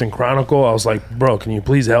for the Houston Chronicle. I was like, bro, can you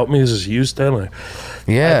please help me? This is Houston. Like,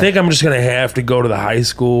 Yeah. I think I'm just gonna have to go to the high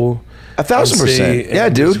school. 1,000%. Yeah,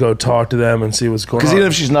 and dude. Just go talk to them and see what's going on. Because even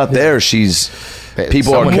if she's not there,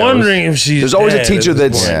 people are Someone I'm knows. wondering if she's There's always a dead teacher at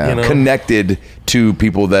this that's point, you know? connected to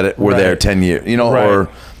people that were there Right. 10 years, Right. or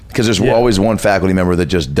because there's Yeah. always one faculty member that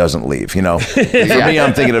just doesn't leave, For me,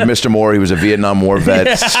 I'm thinking of Mr. Moore. He was a Vietnam War vet.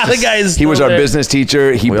 The guy is He was still our there. business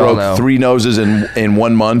teacher. He We all broke know. 3 noses in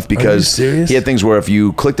 1 month because serious? he had things where if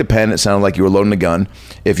you clicked a pen, it sounded like you were loading a gun.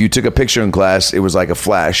 If you took a picture in class, it was like a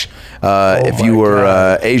flash. If you my were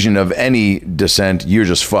God. Asian of any descent, you're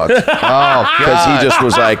just fucked. Oh, Because he just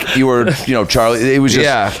was like, you were, Charlie. It was just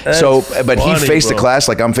Yeah. so. That's But he funny, faced the bro. class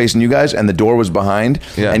like I'm facing you guys, and the door was behind.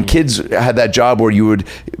 Yeah. And kids had that job where you would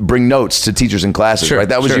bring notes to teachers in classes. Sure, right?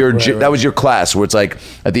 That was sure. your Right. that was your class where it's like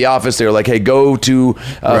at the office they were like, hey, go to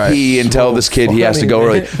Right. P and tell this kid he has to go funny,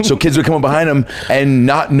 early. man. So kids would come up behind him and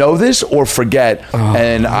not know this or forget.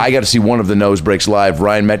 And I got to see one of the nose breaks live.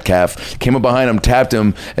 Ryan Metcalf came up behind him, tapped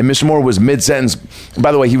him, and Mr. Moore was mid sentence.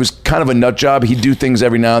 By the way, he was kind of a nut job. He'd do things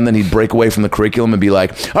every now and then. He'd break away from the curriculum and be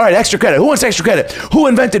like, all right, extra credit. Who wants extra credit? Who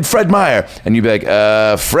invented Fred Meyer? And you'd be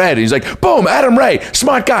like, Fred. And he's like, boom, Adam Ray,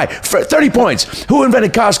 smart guy, 30 points. Who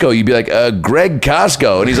invented Costco? You'd be like, Greg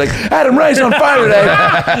Costco. And he's like, Adam Ray's on fire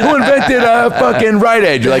today. Who invented fucking Rite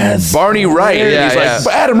Aid? You're like, Barney Wright. Yeah, And he's yeah.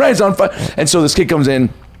 like, Adam Ray's on fire. And so this kid comes in.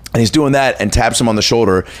 And he's doing that and taps him on the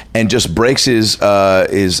shoulder and just breaks his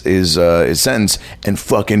sentence and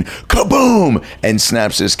fucking kaboom and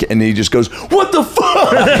snaps his and he just goes, what the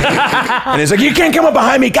fuck? And he's like, you can't come up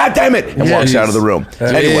behind me, god damn it, and walks out of the room.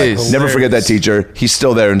 Anyway, is never forget that teacher. He's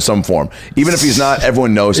still there in some form. Even if he's not,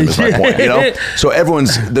 everyone knows him is my point, So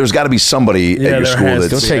there's got to be somebody Yeah, at your there school has to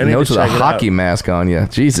that's Don't I take need notes to with a check it hockey out. mask on you.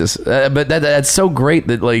 Jesus. But that's so great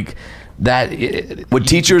that like that. would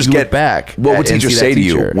teachers you get look back. What would and teachers see that say to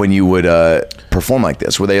you teacher. when you would perform like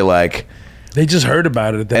this? Were they like, They just heard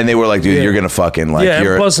about it. and they were like, dude, Yeah. you're gonna fucking like, Yeah,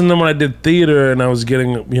 you're and plus, and then when I did theater and I was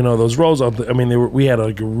getting, those roles, we had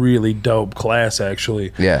like a really dope class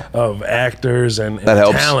actually. Yeah. Of actors and That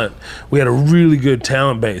helps. talent. We had a really good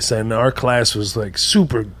talent base, and our class was like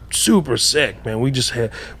super sick, man. We just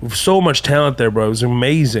had so much talent there, bro. It was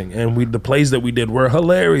amazing, and the plays that we did were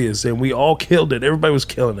hilarious, and we all killed it. Everybody was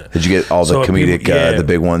killing it. Did you get all the So comedic, people- yeah. the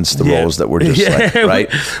big ones, the Yeah. roles that were just like, Yeah, right?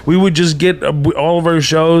 We would just get all of our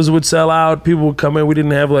shows would sell out. People would come in. We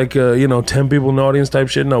didn't have like 10 people in the audience type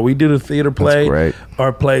shit. No, we did a theater play. great.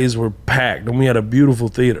 Our plays were packed, and we had a beautiful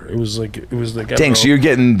theater. It was like I don't Dang, know, so you're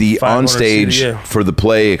getting the 500 on stage seat, yeah. for the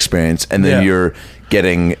play experience, and then Yeah. you're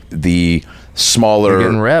getting the smaller, You're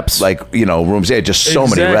getting reps. like rooms. Yeah, just so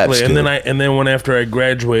many reps. And dude. then when after I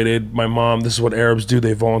graduated, my mom. This is what Arabs do.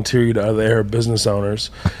 They volunteer you to other Arab business owners,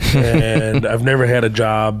 and I've never had a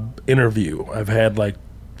job interview. I've had like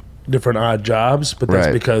different odd jobs, but that's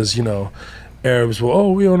Right. because Arabs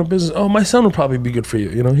will, we own a business. Oh, my son will probably be good for you.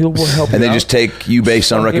 You know, he'll help you And they out. just take you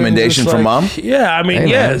based on recommendation Just from like, mom? Yeah, I mean, Hey,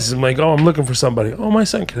 yes. I'm like, I'm looking for somebody. Oh, my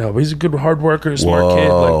son can help. He's a good hard worker, smart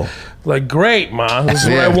Whoa. kid. Like, great, Ma. This is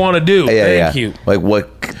Yeah. what I want to do. Thank you. Like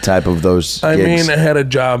what type of those I gigs? mean, I had a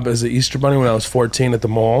job as an Easter Bunny when I was 14 at the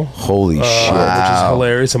mall. Holy shit. Which is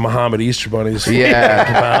hilarious. A Muhammad Easter Bunny is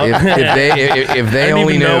Yeah. if they I didn't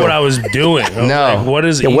only even knew know what I was doing. I was No. like, what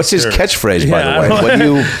is Yeah, what's his Easter? catchphrase, by Yeah, the way? What do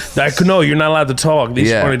you... No, you're not allowed to talk. The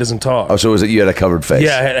Easter Yeah. Bunny doesn't talk. Oh, so was it you had a covered face?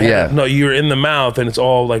 Yeah. Yeah. No, you're in the mouth, and it's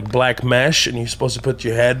all like black mesh, and you're supposed to put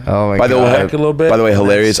your head Oh my By the god. way, back a little bit. By the way,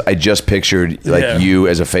 hilarious. I just pictured like Yeah. you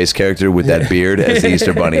as a face character with that beard as the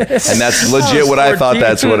Easter Bunny, and that's legit what I thought. 14.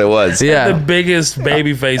 That's what it was. Yeah. the biggest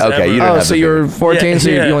baby face Okay, ever. you didn't Oh, have so the you're beard. 14, so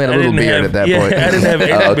you only had a I little didn't beard have- at that yeah, point. I didn't have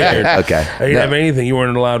any Oh, okay, beard. okay. I didn't No. have anything. You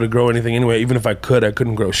weren't allowed to grow anything anyway. Even if I could, I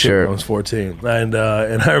couldn't grow shit Sure. when I was 14. And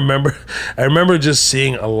I remember just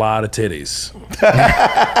seeing a lot of titties.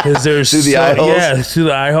 'Cause there's Through the eye holes? Yeah, through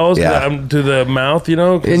the eye holes, Yeah. to the mouth. You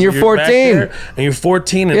know, 'cause And you're back 14. there, and you're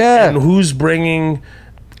 14, and, Yeah. and who's bringing?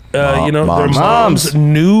 Their moms. moms,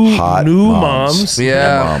 new Hot moms.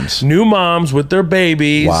 Yeah. moms. New moms with their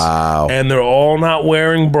babies. Wow. And they're all not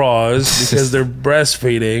wearing bras because they're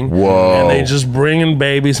breastfeeding. Whoa. And they just bring in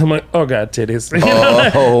babies. I'm like, oh, God, titties. You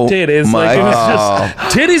know, Oh, titties. my Like, it was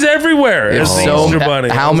just titties everywhere. If It's the so, Easter Bunny.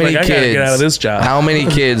 I how was many like, I kids? gotta get out of this job. How many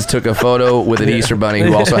kids took a photo with an Easter bunny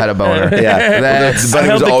who also had a boner? Yeah, That's- the bunny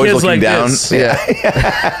I was held the always kids looking like down. this.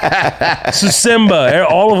 Yeah. So Simba.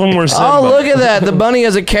 All of them were Simba. Oh, look at that! The bunny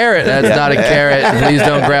has a carrot. That's not a carrot. Please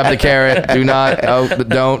don't grab the carrot. Do not. Oh,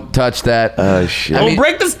 don't touch that. Oh shit! Don't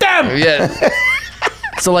break the stem. Yeah.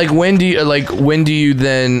 So when do you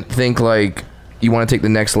then think like you want to take the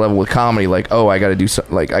next level with comedy? Like, oh, I got to do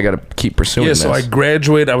I got to keep pursuing Yeah, this. so I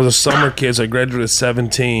graduated. I was a summer kid, so I graduated at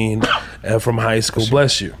 17 from high school.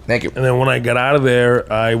 Bless you. Thank you. And then when I got out of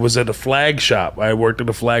there, I was at a flag shop. I worked at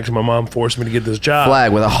a flag shop. My mom forced me to get this job.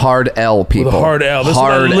 Flag with a hard L, people. With a hard L. This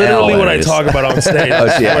Hard is literally L. what I talk about on stage. I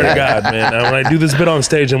yeah. swear to God, man. And when I do this bit on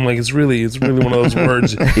stage, I'm like, it's really one of those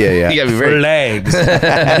words. Yeah. You gotta be very, Flags.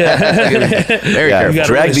 very Yeah. careful. You gotta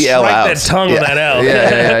Drag really the L strike out. that tongue on that L.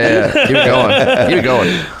 Yeah. Keep it going. Keep it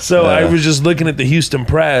going. So I was just looking at the Houston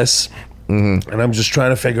Press, and I'm just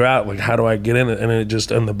trying to figure out like how do I get in it. And it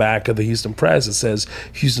just on the back of the Houston Press it says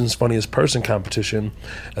Houston's Funniest Person competition.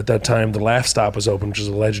 At that time, the Laugh Stop was open, which is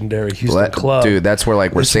a legendary Houston club. Dude, that's where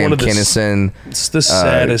like where It's Sam one of the Kinison. It's the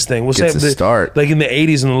saddest thing. We'll gets say a start. Like in the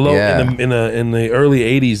 80s and the low Yeah. in the early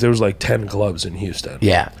 80s, there was like 10 clubs in Houston.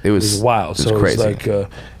 Yeah, it was wild. It was So crazy.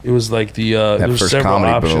 it was like there was first several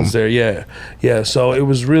comedy options boom. there. Yeah. So it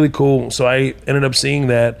was really cool. So I ended up seeing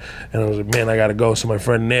that, and I was like, man, I got to go. So my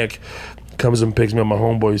friend Nick comes and picks me up. My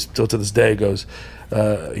homeboy still to this day goes.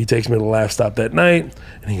 He takes me to the Laugh Stop that night,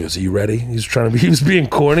 and he goes, "Are you ready?" He was being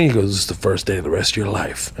corny. He goes, "This is the first day of the rest of your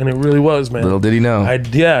life," and it really was, man. Little did he know.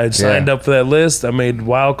 I signed up for that list. I made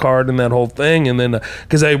wild card in that whole thing, and then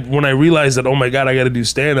because when I realized that, oh my God, I got to do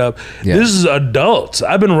stand up. Yeah. This is adults.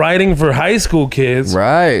 I've been writing for high school kids.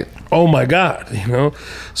 Right. Oh my God,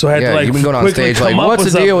 so I had to Yeah, like you've been going on quickly stage like, come up what's the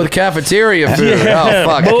with deal something. with cafeteria food? Yeah, Oh,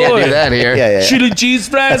 fuck, I can't boy. do that here. Yeah. Chili cheese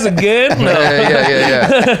fries again? No.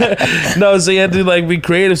 Yeah. No, so you had to like be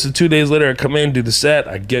creative. So 2 days later, I come in, do the set.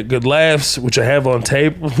 I get good laughs, which I have on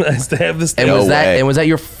tape. I used to have this. And thing. was way. that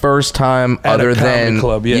your first time At a other comedy than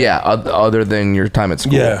club, yeah. other than your time at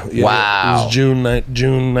school? Yeah. Wow. It was June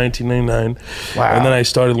 1999. Wow. And then I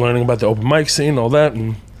started learning about the open mic scene, all that,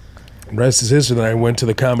 and the rest is history. Then I went to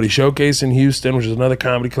the Comedy Showcase in Houston, which is another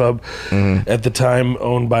comedy club at the time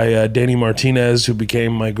owned by Danny Martinez, who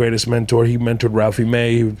became my greatest mentor. He mentored Ralphie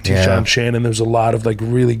May, T-Sean Shannon. There's a lot of like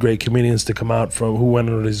really great comedians to come out from who went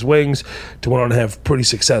under his wings to went on to have pretty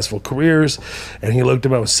successful careers. And he looked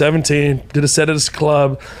at me. I was 17, did a set at this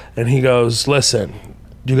club, and he goes, "Listen,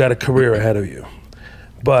 you got a career ahead of you,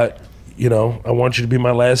 but I want you to be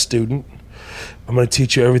my last student. I'm going to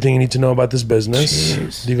teach you everything you need to know about this business.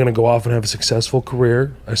 Jeez. You're going to go off and have a successful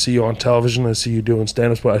career. I see you on television. I see you doing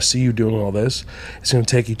stand-up, but I see you doing all this. It's going to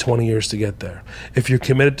take you 20 years to get there. If you're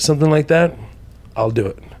committed to something like that, I'll do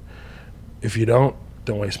it. If you don't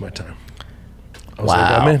waste my time." I was like,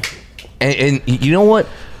 Wow. I'm in. And you know what?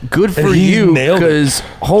 Good for he you, nailed it. because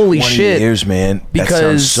holy 20 shit. years, man. That Because-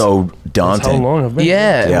 sounds so That's daunting. how long I've been.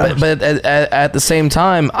 Yeah, but at the same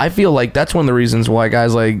time, I feel like that's one of the reasons why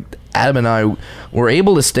guys like Adam and I were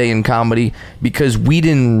able to stay in comedy, because we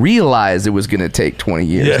didn't realize it was going to take 20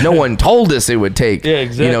 years. Yeah. No one told us it would take, Yeah,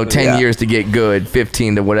 exactly. 10 Yeah. years to get good,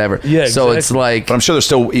 15 to whatever. Yeah, So it's exactly. like, But I'm sure there's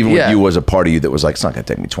still, even Yeah. with you, was a part of you that was like, it's not going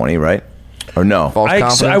to take me 20, right? Or no? False I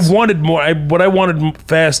confidence? wanted more. What I wanted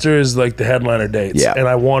faster is like the headliner dates. Yeah. And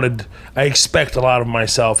I expect a lot of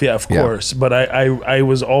myself. Yeah, of Yeah. course. But I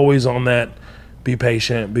was always on that be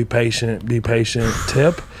patient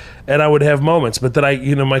tip. And I would have moments. But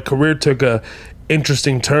then my career took a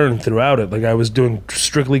interesting turn throughout it. Like I was doing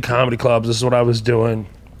strictly comedy clubs. This is what I was doing.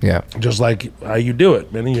 Yeah. Just like how you do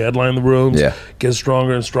it, man. You headline the rooms, Yeah. get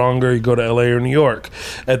stronger and stronger. You go to LA or New York.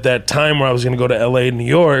 At that time where I was going to go to LA and New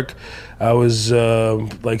York, I was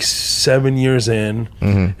like 7 years in,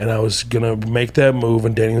 and I was going to make that move.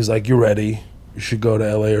 And Danny was like, "You're ready. You should go to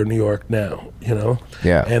LA or New York now." You know?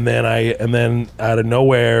 Yeah. And then out of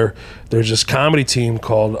nowhere, there's this comedy team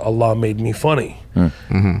called Allah Made Me Funny, and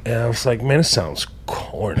I was like, "Man, this sounds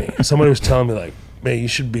corny." Somebody was telling me like, "Man, you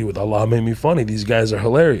should be with Allah Made Me Funny. These guys are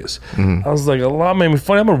hilarious." I was like, Allah Made Me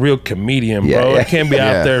Funny? I'm a real comedian, bro. Yeah, yeah. I can't be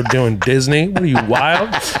Yeah. out there doing Disney. What are you, wild?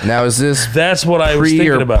 Now, is this That's what I was pre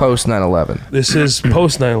thinking or about. post 9/11? This is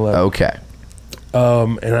post 9/11. Okay.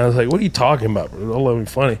 And I was like, what are you talking about? Allah Made Me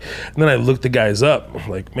Funny. And then I looked the guys up. I'm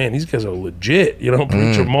like, man, these guys are legit. You know,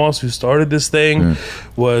 Preacher Moss, who started this thing,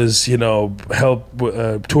 was, helped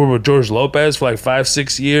tour with George Lopez for like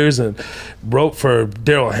 5-6 years and wrote for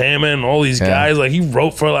Daryl Hammond and all these guys. Like, he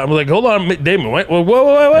wrote for, I was like, hold on, Damon, wait,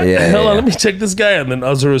 whoa. Yeah, Hold on, yeah. let me check this guy. And then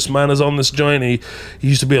Azhar Usmana's on this joint. He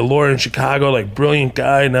used to be a lawyer in Chicago, like, brilliant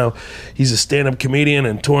guy. Now he's a stand-up comedian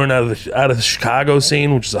and touring out of the Chicago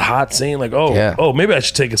scene, which is a hot scene. Like, maybe I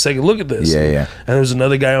should take a second look at this. Yeah, yeah. And there was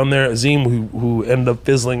another guy on there, Azim, who ended up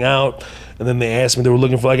fizzling out. And then they asked me, they were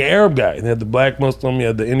looking for like an Arab guy. They had the black Muslim, you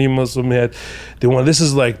had the Indian Muslim, this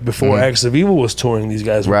is like before Acts of Evil was touring. These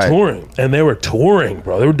guys were Right. touring. And they were touring,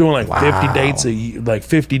 bro. They were doing like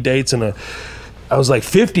 50 dates I was like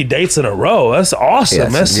 50 dates in a row. That's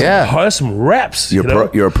awesome. Yes. That's some reps.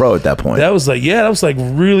 You're a pro at that point. That was like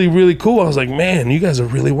really, really cool. I was like, man, you guys are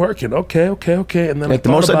really working. Okay. And then Like the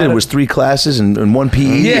most I did was 3 classes and 1 PE.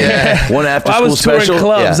 Yeah. One after I school was touring special.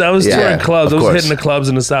 clubs. Yeah. I was touring clubs. Of I was course. hitting the clubs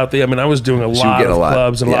in the South. I mean, I was doing a lot get of a lot.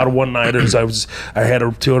 clubs and a Yeah. lot of one-nighters. I had a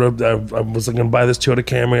Toyota. I was going to buy this Toyota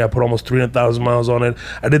Camry. I put almost 300,000 miles on it.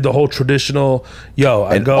 I did the whole traditional,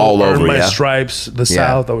 I And go all earn over, my yeah. stripes, the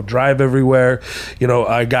South. I would drive everywhere.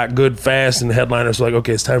 I got good fast, and the headliners were like,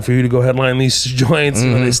 okay, it's time for you to go headline these joints.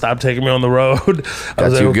 And then they stopped taking me on the road. I was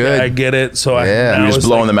That's like, you okay, good. I get it. So Yeah. now You're just it's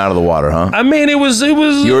blowing like, them out of the water, huh? I mean, it was. You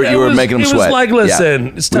were making them It sweat. was like, listen,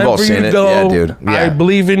 Yeah. it's We've time all for you seen to it. go. Yeah, dude. I Yeah.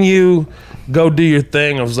 believe in you. Go do your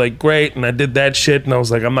thing. I was like, great. And I did that shit. And I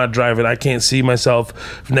was like, I'm not driving. I can't see myself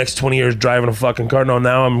for the next 20 years driving a fucking car. No,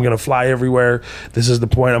 now I'm going to fly everywhere. This is the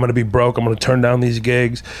point. I'm going to be broke. I'm going to turn down these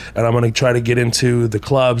gigs. And I'm going to try to get into the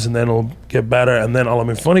clubs. And then it'll get better. And then All I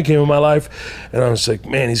Mean Funny came in my life. And I was like,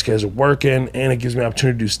 man, these guys are working. And it gives me an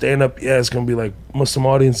opportunity to do stand-up. Yeah, it's going to be like Muslim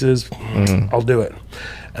audiences. I'll do it.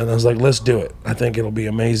 And I was like, let's do it. I think it'll be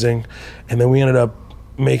amazing. And then we ended up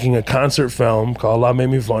making a concert film called Allah Made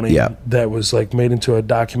Me Funny. Yeah. That was like made into a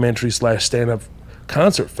documentary / stand-up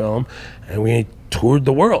concert film, and we toured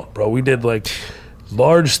the world, bro. We did like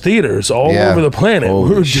large theaters all Yeah. over the planet. Holy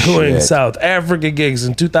We were doing shit. South Africa gigs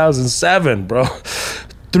in 2007, bro.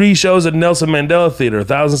 3 shows at Nelson Mandela Theater,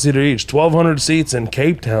 1,000-seater each, 1,200 seats in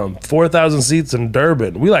Cape Town, 4,000 seats in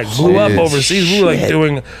Durban. We like blew up Holy overseas. We were like shit.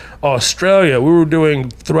 doing Australia. We were doing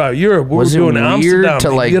throughout Europe. We Was it were doing weird Amsterdam, to,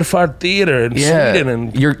 the like- Iervaart Theater in Sweden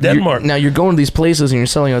and Denmark. Now you're going to these places and you're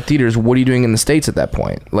selling out theaters. What are you doing in the States at that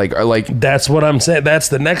point? That's what I'm saying. That's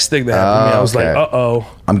the next thing that happened to me. I was okay. like,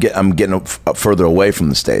 uh-oh. I'm getting further away from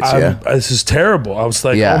the States, yeah? This is terrible. I was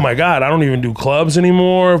like, Yeah. oh my God, I don't even do clubs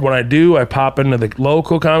anymore. When I do, I pop into the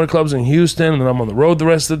local comedy clubs in Houston, and then I'm on the road the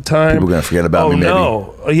rest of the time. People are gonna forget about me, maybe.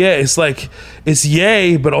 no. Yeah, it's like, it's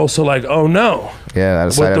yay, but also like, oh no. Yeah,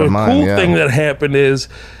 that's But side the of mind. cool Yeah. thing that happened is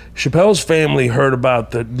Chappelle's family heard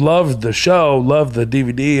about loved the show, loved the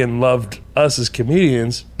DVD, and loved us as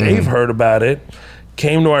comedians. They've heard about it,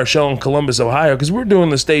 came to our show in Columbus, Ohio, because we're doing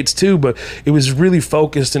the States too, but it was really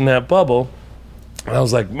focused in that bubble. And I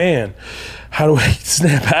was like, man, how do I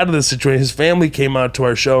snap out of this situation? His family came out to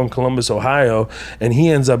our show in Columbus, Ohio, and he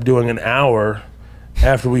ends up doing an hour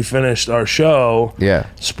after we finished our show. Yeah.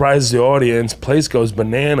 Surprises the audience. Place goes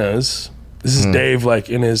bananas. This is Dave, like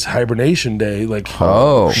in his hibernation day, like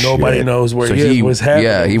Oh, nobody shit. knows where So he is, what's happening.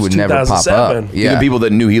 yeah, he It was would never pop up. 2007. Yeah. Even people that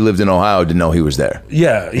knew he lived in Ohio didn't know he was there.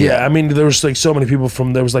 Yeah. Yeah. I mean, there was like so many people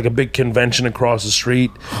there was like a big convention across the street.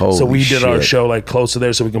 So Holy we did our shit. show like close to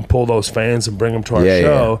there so we can pull those fans and bring them to our Yeah, yeah,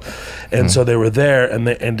 show. And so they were there and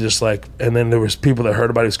then there was people that heard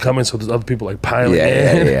about he was coming. So there's other people like piling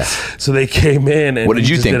in. Yeah. So they came in and What did he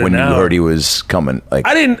you just think did when an you hour. heard he was coming? Like,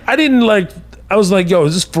 I didn't like. I was like, yo,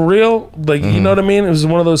 is this for real? Like, you know what I mean? It was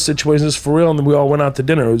one of those situations for real. And then we all went out to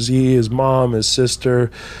dinner. It was he, his mom, his sister,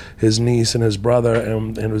 his niece, and his brother.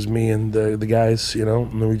 And it was me and the guys, you know?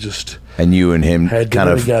 And then we just... And you and him had kind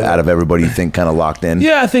of, together. out of everybody, you think, kind of locked in?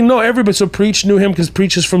 Yeah, I think, no, everybody. So Preach knew him because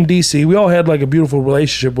Preach is from D.C. We all had, like, a beautiful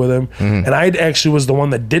relationship with him. And I actually was the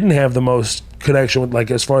one that didn't have the most connection with,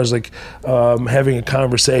 like, as far as, like, having a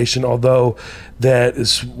conversation. Although that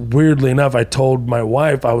is, weirdly enough, I told my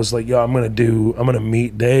wife, I was like, yo, I'm going to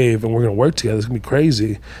meet Dave and we're going to work together. It's going to be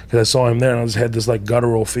crazy. Because I saw him there and I just had this, like,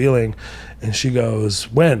 guttural feeling. And she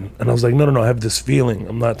goes, when? And I was like, no, I have this feeling.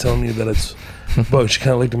 I'm not telling you that it's... But she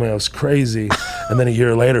kind of looked at me, I was crazy. And then a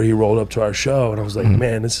year later, he rolled up to our show, and I was like,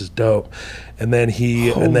 man, this is dope. And then he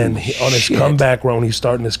on his comeback run, he's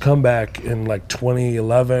starting his comeback in like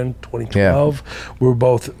 2011, 2012. We were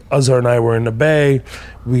both, Azhar and I were in the Bay.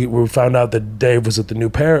 We found out that Dave was at the New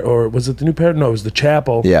Parrot, or was it the New Parrot? No, it was the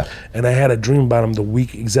Chapel. Yeah. And I had a dream about him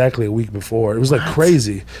exactly a week before. It was like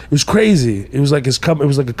crazy. It was crazy. It was like it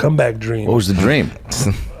was like a comeback dream. What was the dream?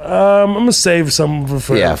 I'm gonna save some for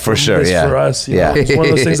for sure. For us. Yeah. It's one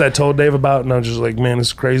of those things I told Dave about, and I was just like, man,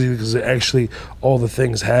 it's crazy because actually all the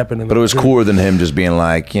things happened. But it was cooler than him just being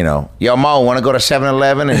like, you know, yo, Mo, want to go to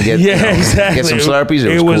 7-Eleven and get exactly. get some Slurpees?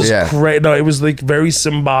 It was cool. great. No, it was like very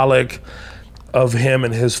symbolic of him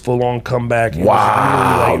and his full-on comeback.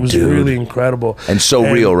 Wow, it was really incredible and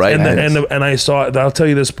so real, right? And I saw. I'll tell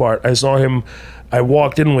you this part. I saw him. I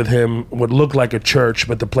walked in with him, what looked like a church,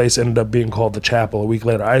 but the place ended up being called the Chapel. A week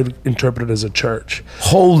later, I interpreted it as a church.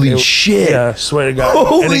 Holy shit! Yeah, I swear to God.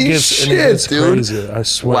 Holy shit, dude! Crazy. I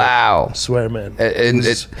swear. Wow. I swear, man.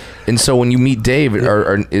 And so when you meet Dave, when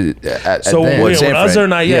Azhar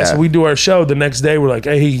and I, so we do our show the next day. We're like,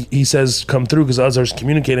 hey, he says come through because Azhar's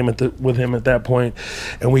communicating with him at that point,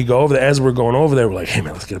 and we go over there. As we're going over there, we're like, hey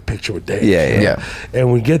man, let's get a picture with Dave. Yeah.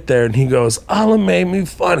 And we get there, and he goes, Allah made me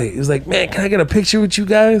funny. He's like, man, can I get a picture with you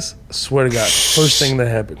guys? I swear to God, first thing that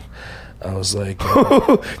happened. I was like,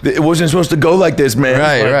 it wasn't supposed to go like this, man.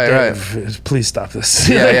 Right. Please stop this.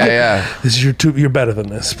 Yeah. This is you're better than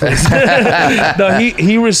this. Please. No,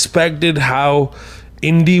 he respected how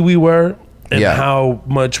indie we were and how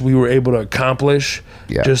much we were able to accomplish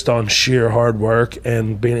just on sheer hard work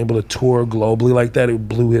and being able to tour globally like that. It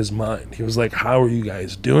blew his mind. He was like, how are you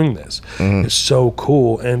guys doing this? It's so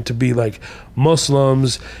cool. And to be like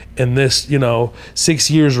Muslims in this,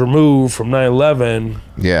 6 years removed from 9/11.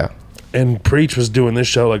 Yeah. And Preach was doing this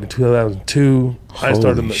show like in 2002. I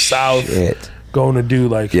started in the South, going to do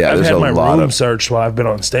like, I've had my room searched while I've been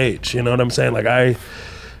on stage. You know what I'm saying? Like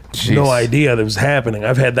no idea that was happening.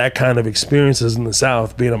 I've had that kind of experiences in the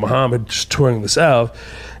South, being a Muhammad, just touring the South.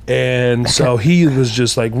 And so he was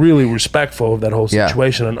just like really respectful of that whole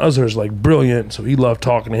situation. And Azhar's like brilliant, so he loved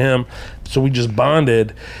talking to him. So we just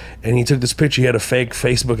bonded. And he took this picture. He had a fake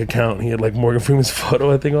Facebook account. He had like Morgan Freeman's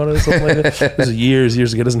photo, I think, on it or something like that. It was years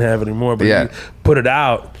ago. He doesn't have it anymore. But he put it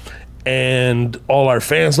out. And all our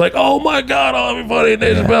fans like, oh my God, oh, everybody,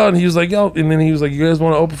 Dave Chappelle. And he was like, yo. And then he was like, you guys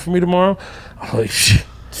want to open for me tomorrow? I'm like, shit.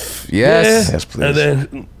 Yes, please.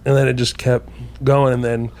 And then it just kept going. And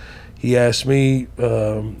then he asked me.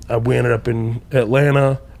 We ended up in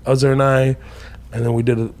Atlanta, Azhar and I. And then we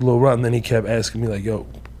did a little run. And then he kept asking me like, yo,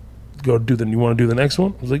 you want to do the next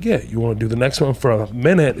one? I was like, yeah. You want to do the next one? For a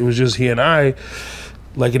minute, it was just he and I,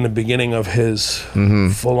 like in the beginning of his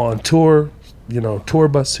full-on tour, tour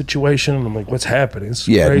bus situation. And I'm like, what's happening? It's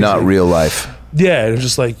crazy. Not real life. Yeah, it was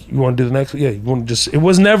just like, you want to do the next one? Yeah, you want to just... It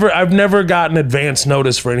was never... I've never gotten advance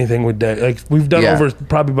notice for anything with Dave. Like, we've done over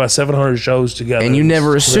probably about 700 shows together. And you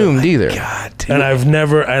never assumed either. God, dude. And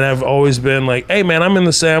I've always been like, hey, man, I'm in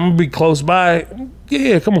the same... I'm going to be close by.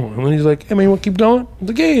 Yeah, come on. And then he's like, hey, man, you want to keep going? I'm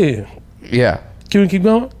like, yeah. Yeah. Can we keep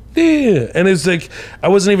going? Yeah. And it's like, I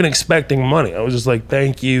wasn't even expecting money. I was just like,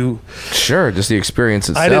 thank you. Sure, just the experience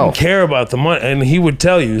itself. I didn't care about the money. And he would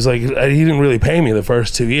tell you, he's like, he didn't really pay me the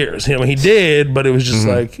first 2 years. He did, but it was just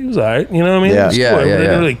like, he was all right. You know what I mean? Yeah. Cool. I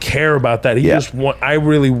didn't really care about that. I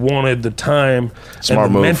really wanted the time Smart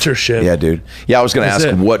and the move. mentorship. Yeah, dude. Yeah, I was going to ask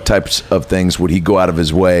what types of things would he go out of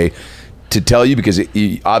his way to tell you, because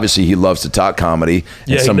obviously he loves to talk comedy,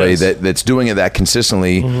 and somebody that's doing it that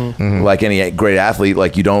consistently, like any great athlete,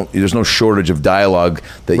 like there's no shortage of dialogue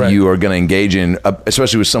that you are going to engage in,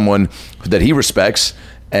 especially with someone that he respects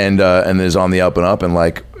and is on the up and up. And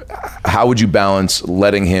like, how would you balance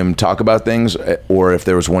letting him talk about things, or if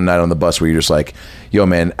there was one night on the bus where you're just like, yo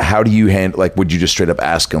man, how do you handle, like, would you just straight up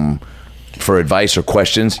ask him for advice or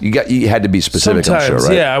questions? You had to be specific, Sometimes, I'm sure,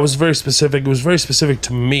 right? yeah, I was very specific. It was very specific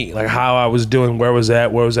to me, like how I was doing, where I was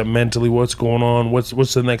at mentally, what's going on, what's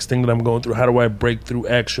the next thing that I'm going through, how do I break through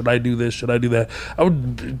X, should I do this, should I do that? I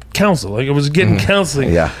would counsel, like I was getting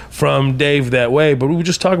counseling from Dave that way, but we would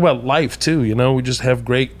just talk about life too, you know, we just have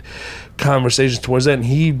great conversations towards that, and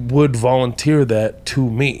he would volunteer that to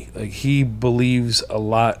me. Like he believes a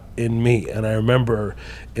lot in me. And I remember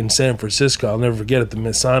in San Francisco, I'll never forget, at the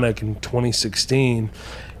Masonic in 2016,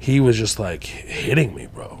 he was just like hitting me,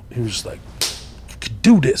 bro. He was just like, you could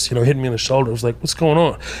do this, you know, hitting me in the shoulder. I was like, what's going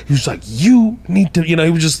on? He was like, you need to, you know,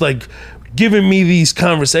 he was just like giving me these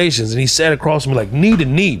conversations, and he sat across from me like knee to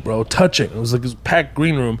knee, bro, touching. It was like this packed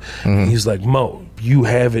green room. And he's like, Mo, you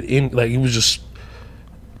have it in, like he was just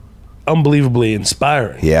unbelievably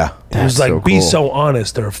inspiring. Yeah. He was like, so be cool. so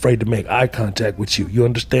honest, they're afraid to make eye contact with you. You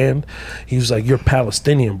understand? He was like, you're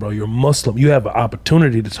Palestinian, bro. You're Muslim. You have an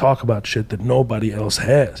opportunity to talk about shit that nobody else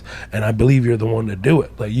has. And I believe you're the one to do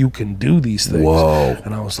it. Like, you can do these things. Whoa.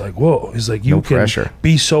 And I was like, whoa. He's like, you No can pressure.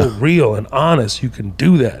 be so real and honest. You can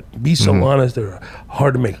do that. Be so honest. They're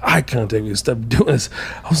hard to make eye contact with. Stop doing this.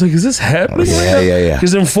 I was like, is this happening? Yeah.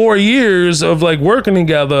 Because in 4 years of like working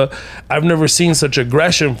together, I've never seen such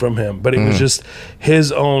aggression from him. But it was just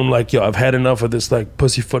his own, like, yo, I've had enough of this, like,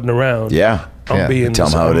 pussyfooting around. Yeah. I'm Yeah. being. Tell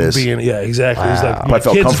him how it is. Yeah, exactly. He's like, I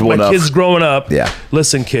felt comfortable enough. my kid's growing up. Yeah.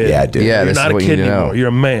 Listen, kid. Yeah, dude. Yeah, You're this not is a what you kid need to know. anymore. You're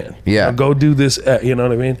a man. Yeah. Now go do this. You know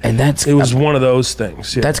what I mean? And that's- it was one of those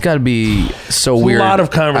things. Yeah. That's got to be so a weird. lot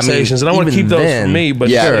of conversations, and I want to even keep those then- for me. But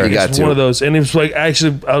Yeah, sure, you got it's to. one of those, and it was like,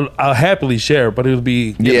 actually, I'll happily share, but it would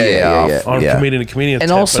be Yeah. on Yeah. comedian to comedian. And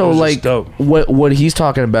tip, but also, it was like just dope. what he's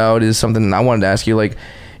talking about is something I wanted to ask you. Like,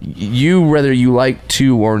 you, whether you like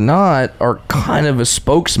to or not, are kind of a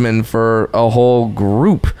spokesman for a whole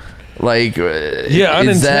group. Like, Yeah,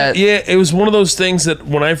 is that it was one of those things that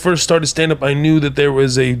when I first started stand up, I knew that there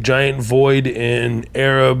was a giant void in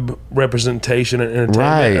Arab representation and entertainment,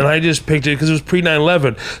 Right. and I just picked it because it was pre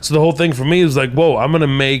 9/11. So the whole thing for me was like, whoa, I'm gonna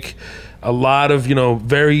make a lot of, you know,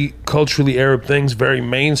 very culturally Arab things, very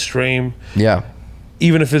mainstream. yeah,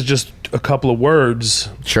 Even if it's just a couple of words,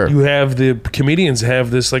 Sure. you have the comedians have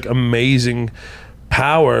this like amazing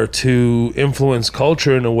power to influence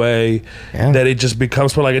culture in a way Yeah. that it just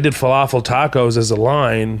becomes like I did falafel tacos as a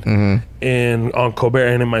line in on Colbert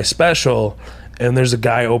and in my special, and there's a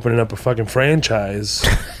guy opening up a fucking franchise.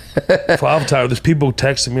 Falafel taco. There's people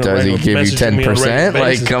texting me. Does he give you messaging me on a regular 10%? Like,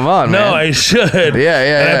 basis. come on, no, man. I should. Yeah.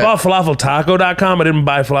 And I yeah. bought falafeltaco.com. I didn't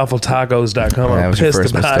buy falafeltacos.com. That I'm was your pissed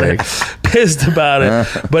first about mistake. it. Pissed about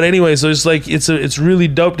it. But anyway, so it's like it's really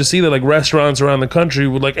dope to see that like restaurants around the country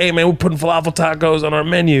would like, hey man, we're putting falafel tacos on our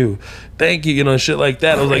menu. Thank you, you know, shit like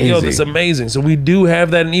that. I was like, yo, Crazy. that's amazing. So we do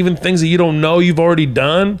have that, and even things that you don't know you've already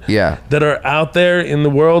done. Yeah. That are out there in the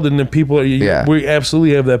world, and the people are. Yeah. We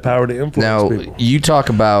absolutely have that power to influence Now people. you talk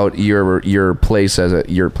about your place as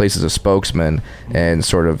a spokesman and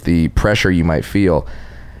sort of the pressure you might feel.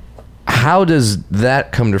 How does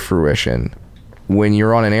that come to fruition when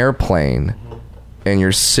you're on an airplane and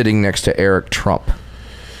you're sitting next to Eric Trump?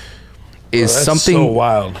 Is That's something so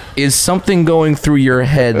wild. Is something going through your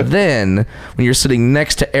head then when you're sitting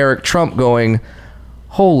next to Eric Trump going,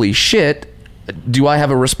 holy shit, do I have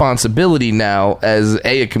a responsibility now as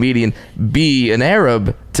A, a comedian, B, an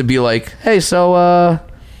Arab, to be like, hey, so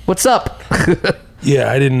what's up? Yeah,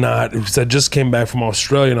 I did not. Because I just came back from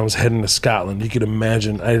Australia and I was heading to Scotland. You could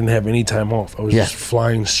imagine I didn't have any time off. I was Yeah. just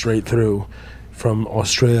flying straight through from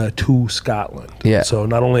Australia to Scotland. Yeah. So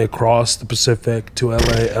not only across the Pacific to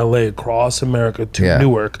LA across America to Yeah.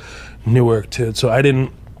 Newark to. So I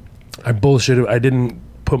bullshitted. I didn't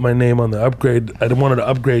put my name on the upgrade. I wanted to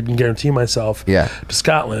upgrade and guarantee myself Yeah. to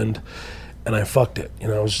Scotland. And I fucked it. You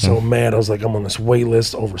know, I was so mad. I was like, I'm on this wait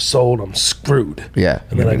list, oversold. I'm screwed. Yeah.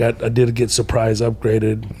 And then I did get surprise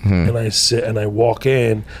upgraded, and I sit and I walk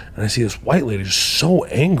in, and I see this white lady just so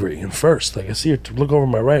angry. And first, like I see her look over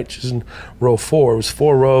my right. She's in row 4. It was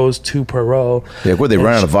 4 rows, 2 per row. Yeah, what, they And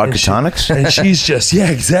run out of she- vodka and she- tonics? And she's just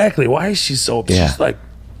exactly. Why is she so upset? Yeah. She's like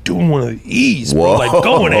doing one of these, bro, Whoa. like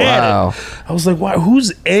going Wow. at it. I was like, why?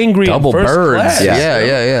 Who's angry? Double in first birds. class?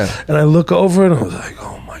 Yeah. And I look over and I was like,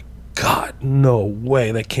 oh my God, no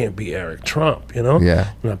way. That can't be Eric Trump, you know? Yeah.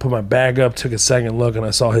 And I put my bag up, took a second look, and I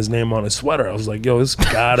saw his name on his sweater. I was like, yo, this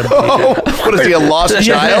gotta be What is he, a lost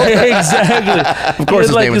child? Yeah, exactly. Of course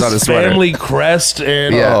his name was on his sweater. family crest,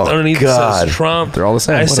 and Yeah. underneath it God. says Trump. They're all the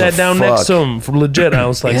same. I What sat the down fuck? next to him for legit. I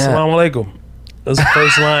was like, Yeah. Salaam alaikum. That was the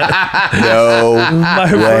first line. No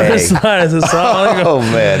My way. first line. I said, "Assalamu alaikum." Oh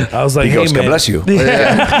man. I was like, he hey, goes, man. God bless you.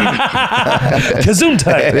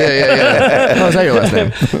 Gesundheit. Yeah. Oh, is that your last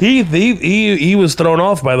name? He was thrown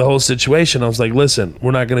off by the whole situation. I was like, listen,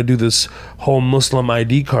 we're not going to do this whole Muslim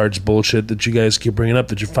ID cards bullshit that you guys keep bringing up,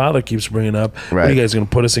 that your father keeps bringing up. What, Right. are you guys going to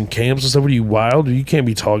put us in camps or stuff? Are you wild? You can't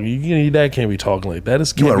be talking. Your dad can't be talking like that.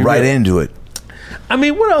 This You can't went be right real. into it. I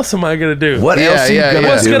mean, what else am I going to do? What Yeah, else are you yeah, gonna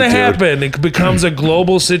yeah. What's do, going to dude? happen? It becomes a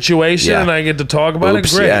global situation, Yeah. and I get to talk about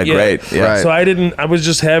Oops, it. Great, yeah, great, yeah. Right. So I was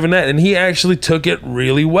just having that, and he actually took it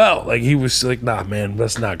really well. Like he was like, "Nah, man,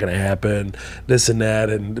 that's not going to happen." This and that,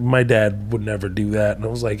 and my dad would never do that. And I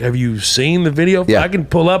was like, "Have you seen the video? Yeah. I can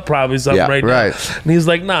pull up probably something Yeah. right Right. now." And he's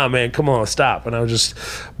like, "Nah, man, come on, stop." And I was just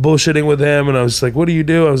bullshitting with him, and I was like, "What do you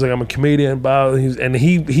do?" I was like, "I'm a comedian." And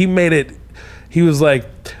he made it. He was like,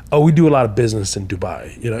 "Oh, we do a lot of business in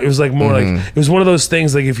Dubai." You know, it was like more like it was one of those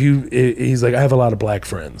things. Like he's like, "I have a lot of black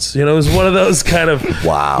friends." You know, it was one of those kind of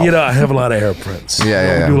Wow. You know, I have a lot of Arab friends.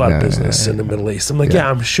 Yeah, we do a lot of yeah, business in the Middle East. I'm like, yeah,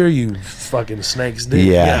 I'm sure you fucking snakes did.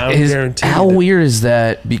 Yeah. I'm guaranteed. How it. weird is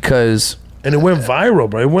that? Because And it went viral,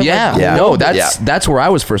 bro. It went yeah, like, Yeah. no, Yeah. that's where I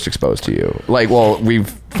was first exposed to you. Like, well, we've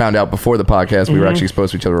found out before the podcast we were actually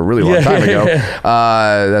exposed to each other a really long Yeah. time ago.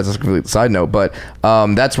 That's a complete side note, but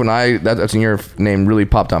that's when that's when your name really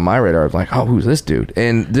popped on my radar. I was like, oh, who's this dude?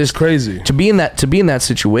 And this Crazy. to be in that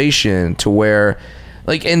situation to where,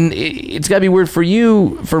 like, and it's got to be weird for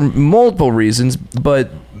you for multiple reasons, but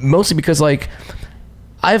mostly because like.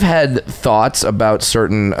 I've had thoughts about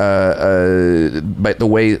certain, by the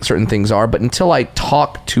way certain things are, but until I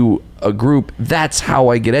talk to a group, that's how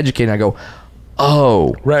I get educated. I go,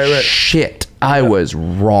 oh, Right. shit, I was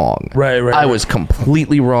wrong. Right. I was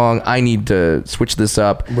completely wrong. I need to switch this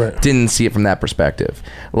up. Right. Didn't see it from that perspective.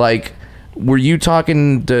 Like, were you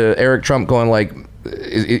talking to Eric Trump going like,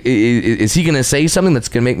 is he going to say something that's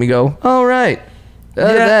going to make me go, all right?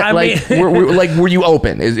 I like, mean- were you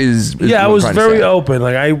open? Is Yeah, I what was I'm trying to very say. open.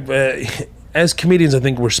 Like as comedians, I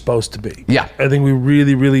think we're supposed to be. Yeah. I think we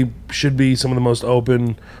really, really should be some of the most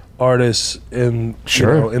open artists in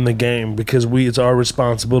Sure. in the game, because it's our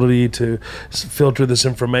responsibility to filter this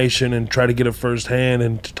information and try to get it firsthand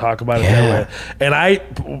and to talk about it that Yeah. way. And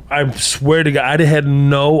I swear to God, I had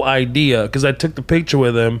no idea, because I took the picture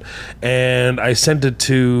with him and I sent it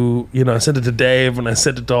to Dave and I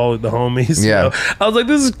sent it to all the homies. Yeah. You know? I was like,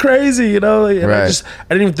 this is crazy, and Right.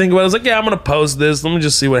 I didn't even think about it. I was like, yeah, I'm gonna post this. Let me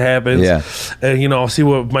just see what happens. Yeah. And I'll see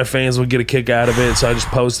what my fans will get a kick out of it. So I just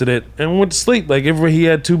posted it and went to sleep. Like if he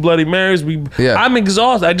had 2 Bloody Marys, I'm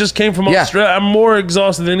exhausted. I just came from Yeah. Australia. I'm more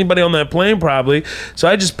exhausted than anybody on that plane probably. So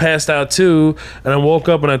I just passed out too, and I woke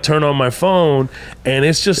up and I turned on my phone, and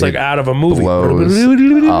it's just like out of a movie. blows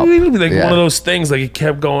Like Yeah. one of those things. Like it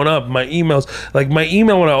kept going up. My emails, like my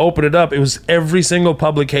email when I opened it up, it was every single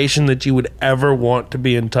publication that you would ever want to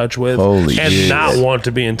be in touch with, Holy and shit. not want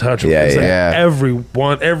to be in touch with. Yeah, It's like yeah.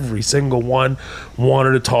 every single one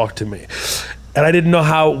wanted to talk to me. And I didn't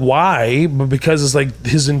know why, but because it's like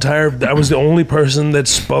I was the only person that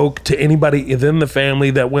spoke to anybody within the family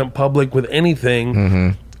that went public with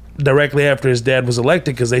anything directly after his dad was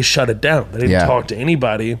elected, because they shut it down. They didn't Yeah. talk to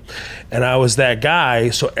anybody. And I was that guy,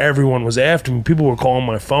 so everyone was after me. People were calling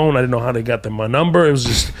my phone. I didn't know how they got my number. It was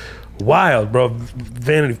just wild, bro.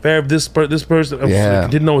 Vanity Fair, this person, Yeah. I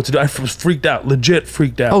didn't know what to do. I was freaked out, legit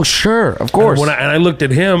freaked out. Oh, sure, of course. And I looked at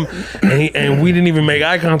him, and we didn't even make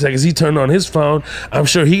eye contact because he turned on his phone. I'm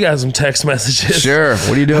sure he got some text messages. Sure.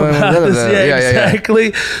 What are you doing? about this. Yeah, Yeah.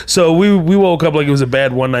 exactly. So we woke up like it was a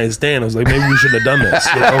bad one night stand. I was like, maybe we shouldn't have done this.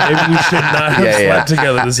 Maybe we should not have slept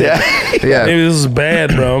together this evening. Yeah. Maybe this is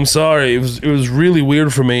bad, bro. I'm sorry. It was really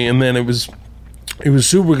weird for me. And then it was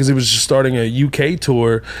super because it was just starting a UK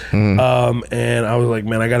tour, and I was like,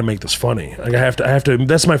 man, I got to make this funny. Like I have to.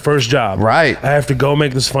 That's my first job, Right. I have to go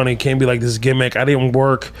make this funny. It can't be like this gimmick. I didn't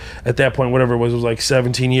work at that point. Whatever it was like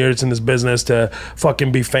 17 years in this business to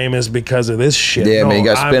fucking be famous because of this shit. Yeah, man, you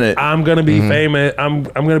gotta spin it. I'm gonna be famous. I'm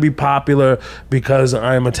gonna be popular because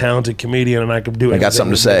I'm a talented comedian and I can do it. I got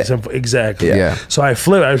something to say. Exactly. Yeah. So I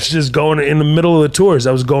flipped. I was just going in the middle of the tours.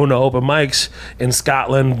 I was going to open mics in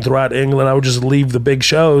Scotland, throughout England. I would just leave the big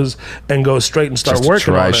shows and go straight and start Just to working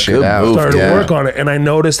try on it. shit Good out. move, Started yeah. to work on it, and I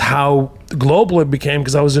noticed how global it became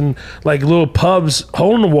because I was in like little pubs,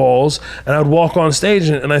 hole in the walls, and I'd walk on stage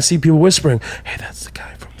and I see people whispering, "Hey, that's the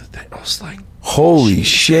guy from the thing." I was like, Holy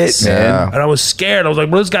shit, man. Yeah. and I was scared. I was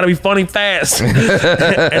like, well, it's got to be funny fast.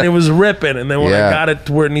 And it was ripping. And then when Yeah. I got it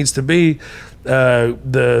to where it needs to be,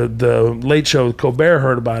 the Late Show with Colbert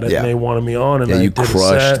heard about it, Yeah. and they wanted me on, and Yeah, I you did a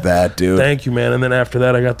crushed set. that, dude. Thank you, man. And then after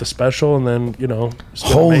that, I got the special, and then it's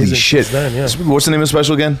been Holy amazing shit! since Then, yeah. What's the name of the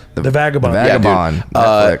special again? The Vagabond. The Vagabond. dude.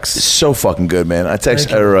 Netflix. So fucking good, man. I Thank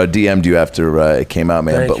you. or DM'd you after it came out,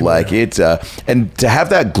 man. Thank but you, like man. it's and to have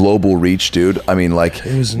that global reach, dude. I mean, like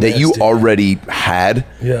It was that you nasty. already had,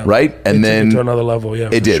 Yeah. right? And It then took it to another level. Yeah,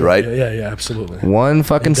 it for did, sure. right? Yeah, absolutely. One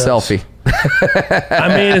fucking It does. selfie. I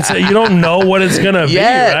mean, it's you don't know what it's gonna be.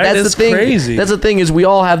 Yeah, Right? that's It's the thing. crazy. That's the thing is we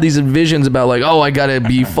all have these visions about like, oh, I gotta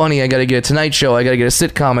be funny, I gotta get a Tonight Show, I gotta get a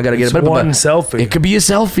sitcom, I gotta get It's a one selfie. It could be a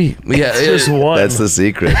selfie. Yeah, It's just one. that's the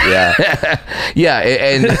secret. Yeah, yeah,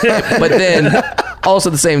 and but then also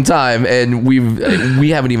at the same time, and we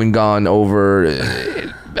haven't even gone over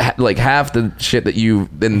like half the shit that you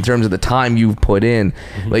in terms of the time you've put in.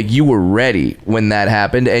 Like you were ready when that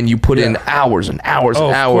happened, and you put in hours and hours Oh,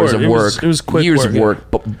 and of hours course. of It work, was- it was quick years work, of yeah.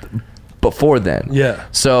 work before then. Yeah.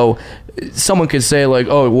 So someone could say like,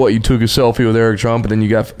 oh, what, you took a selfie with Eric Trump, and then you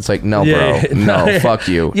got, it's like, no, Yeah, bro, no, fuck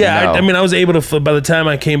you. Yeah, no. I mean, I was able to. By the time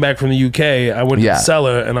I came back from the UK, I went Yeah. to the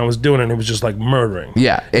cellar and I was doing it. And it was just like murdering.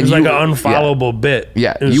 Yeah, it and was like you- an unfollowable bit.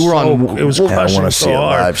 Yeah, It was you were on- It was Yeah, I crushing wanna so see it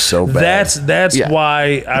hard. live so bad. That's Yeah.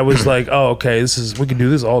 why I was like, oh, okay, we can do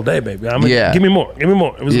this all day, baby. Yeah. Give me more. Give me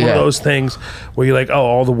more. It was one Yeah. of those things where you're like, oh,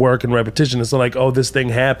 all the work and repetition. It's not like, oh, this thing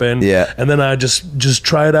happened. Yeah. and then I just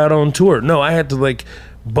try it out on tour. No, I had to like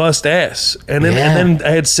bust ass, and then I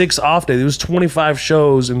had 6 off days. It was 25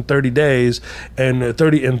 shows in 30 days, and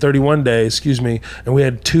 31 days, excuse me. And we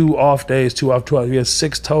had 2 off days, 2 off, 12. We had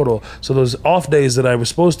 6 total. So those off days that I was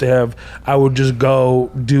supposed to have, I would just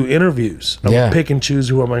go do interviews. I Yeah. would pick and choose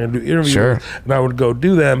who am I going to do interviews Sure. with, and I would go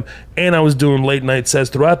do them. And I was doing late night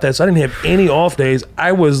sets throughout that, so I didn't have any off days.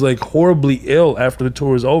 I was like horribly ill after the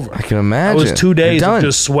tour was over. I can imagine. I was 2 days You're of done.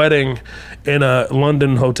 just sweating in a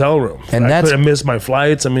London hotel room. And I that's- couldn't miss my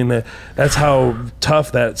flights. I mean, that's how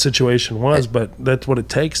tough that situation was, but that's what it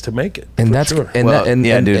takes to make it. And for that's sure. and, Well, that, and,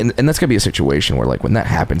 yeah, and, dude. and that's gonna be a situation where like when that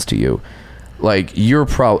happens to you, like you're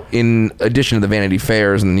in addition to the Vanity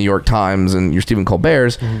Fairs and the New York Times and your Stephen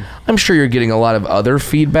Colbert's, I'm sure you're getting a lot of other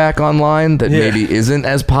feedback online that Yeah. maybe isn't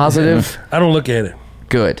as positive. I don't look at it.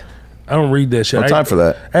 Good. I don't read that shit. No time for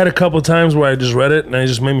that. I had a couple of times where I just read it and it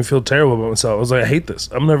just made me feel terrible about myself. I was like, I hate this.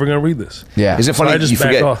 I'm never gonna read this. Yeah. Is it So funny? I just You backed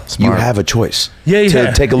forget off. you Smart. have a choice. Yeah,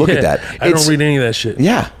 To take a look at that. I don't read any of that shit.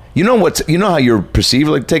 Yeah. You know how you're perceived.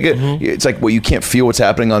 Like take it. It's like you can't feel what's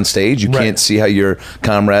happening on stage. You Right. can't see how your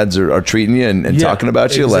comrades are treating you and Yeah, talking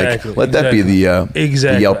about you. exactly, Like let that be the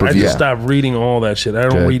exactly. Yelp I review. just stopped reading all that shit. I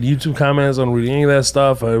don't Good. read YouTube comments. I don't read any of that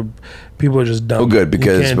stuff. People are just dumb. Oh, good, You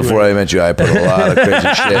because can't do before it. I met you, I put a lot of crazy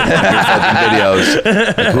shit in your fucking videos.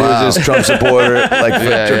 Like, who is this Trump supporter? Like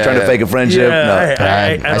trying to fake a friendship? Yeah, No.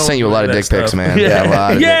 I don't sent you a lot of do dick that pics, stuff. man. Yeah, A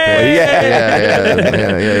lot of dick yeah.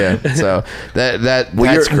 pics. Yeah. So that's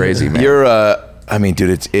Well, crazy, man. You're, I mean,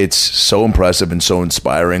 dude, it's so impressive and so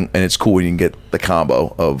inspiring, and it's cool when you can get the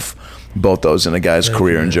combo of both those in a guy's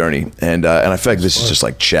career and journey. And I feel like this is just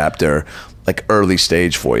like chapter, like early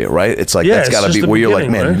stage for you, right? It's like Yeah, that's it's got to just be the where you're like,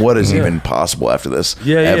 beginning, man, right? what is Yeah. even possible after this?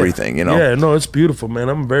 Yeah, everything, you know. Yeah, no, it's beautiful, man.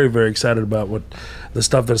 I'm very, very excited about what the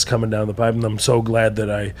stuff that's coming down the pipe, and I'm so glad that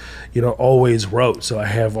I, always wrote, so I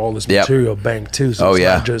have all this Yep. material banked too. So Oh, it's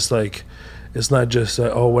yeah. not just like, it's not just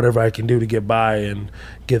whatever I can do to get by and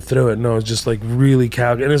get through it. No, it's just like really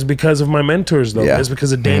calculated, and it's because of my mentors though. Yeah. It's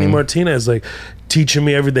because of Danny Martinez, like teaching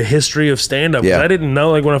me the history of stand-up. 'Cause Yeah. I didn't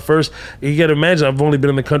know, like when I first, you gotta imagine, I've only been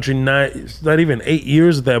in the country not even 8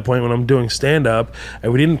 years at that point when I'm doing stand-up,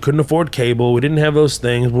 and we couldn't afford cable, we didn't have those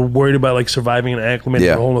things, we're worried about like surviving and acclimating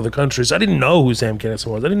Yeah. in a whole other country. So I didn't know who Sam Kinison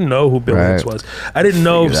was, I didn't know who Bill Right. Hicks was, I didn't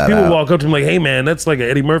know. Figure that People out. walk up to me like, hey man, that's like an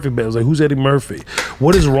Eddie Murphy bit. I was like, who's Eddie Murphy?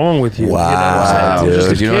 What is wrong with you? Wow, what I'm saying? dude.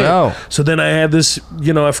 Just a You don't kid. know. So then I had this,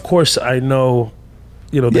 of course I know,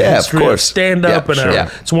 the Yeah, of history of course. stand-up, Yeah, and sure. how Yeah.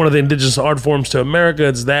 it's one of the indigenous art forms to America.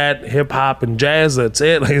 It's that, hip-hop and jazz, that's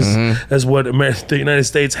it. Like, that's what the United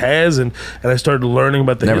States has, and I started learning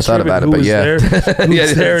about the Never history thought of it, about it, who but was yeah. there, who Yeah,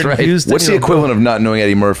 was there that's in right. Houston, What's the equivalent of not knowing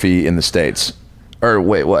Eddie Murphy in the States? Or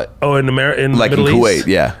wait, what? Oh, in America, in Like the in Middle Kuwait, East?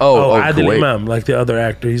 yeah. Oh, Adil Kuwait. Imam, like the other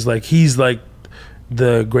actor. He's like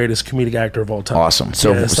the greatest comedic actor of all time. Awesome.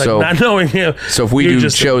 So- Yeah, it's so- like not knowing him. So if we you're do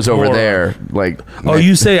just a shows over moron. there, like, Oh,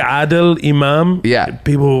 you say Adil Imam? Yeah.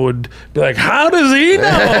 People would be like, how does he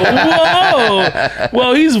know? Whoa.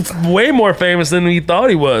 Well, he's way more famous than we thought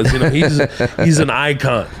he was. He's an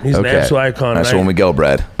icon. He's an Okay. absolute icon. That's And when we go,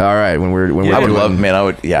 Brad. all right, when we're Yeah. I would doing- love, man. I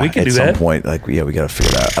would, yeah. We could at do some that. point, like, yeah, we got to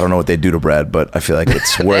figure it out. I don't know what they do to Brad, but I feel like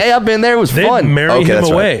it's worth. Hey, I've been there. It was they'd fun. marry Okay, him that's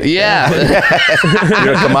away. right. Yeah.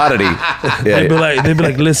 You're a commodity. They'd be Yeah. like, they'd be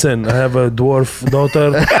like, listen, I have a dwarf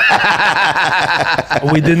daughter.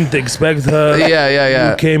 We didn't expect her.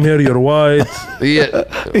 Yeah. You came here, you're white. Yeah,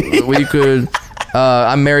 we could.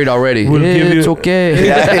 I'm married already. We'll give you- It's okay.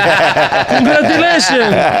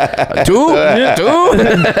 Congratulations. Two?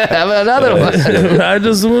 Have another one. I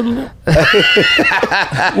just would.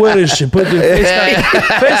 Where is she? Put your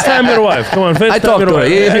FaceTime your wife. Come on, FaceTime I talked your to her. wife.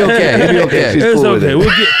 He'll be okay. He'll be okay. She's It's cool with okay.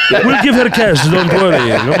 it. We'll give her cash. Don't worry.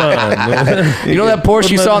 Come on. You know that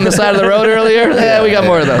Porsche you saw on the side of the road earlier? Yeah, we got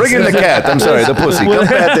more of those. Bring in the cat. I'm sorry, the pussy. Come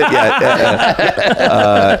back.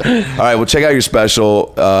 All right, well, check out your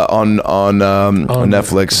special on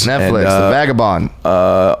Netflix. Netflix, and, The Vagabond.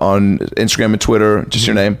 on Instagram and Twitter. Just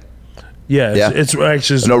your name. Yeah, Yeah. it's actually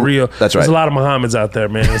just No, real. that's right. There's a lot of Mohammeds out there,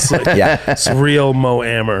 man. It's like, Yeah. it's real Mo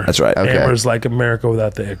Amer. That's right. Okay. Amer's like America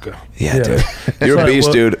without the echo. Yeah, dude. You're a right. beast,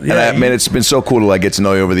 Well, dude. yeah, And man, it's been so cool to like get to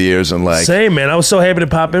know you over the years and like. Same, man. I was so happy to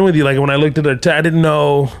pop in with you. Like when I looked at it, I didn't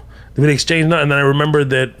know that we'd exchange nothing. And then I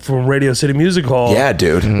remembered that from Radio City Music Hall. Yeah,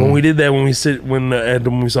 dude. When we did that, when we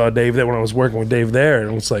saw Dave there, when I was working with Dave there,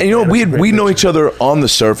 and it's like, And you know, man, that's a great we know picture. each other on the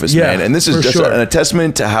surface, Yeah, man. And this is for just sure. a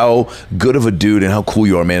testament to how good of a dude and how cool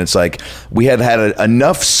you are, man. It's like we had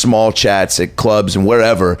enough small chats at clubs and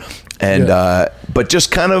wherever, and but just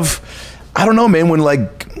kind of, I don't know, man.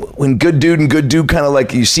 When good dude and good dude kind of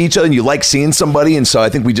like you see each other and you like seeing somebody, and so I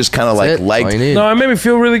think we just kind of That's it. liked. All you need. No, it made me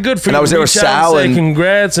feel really good for And you. I was to there with reach out Sal say and-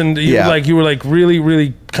 congrats, and you Yeah. were like really,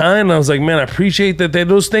 really kind. I was like, man, I appreciate that.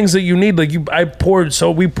 Those things that you need, like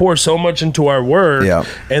we pour so much into our work, Yeah.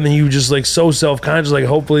 and then you just like so self-conscious, like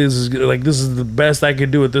hopefully this is good. Like this is the best I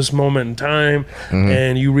could do at this moment in time. Mm-hmm.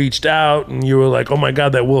 And you reached out and you were like, oh my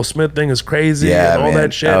god, that Will Smith thing is crazy, Yeah, and all man.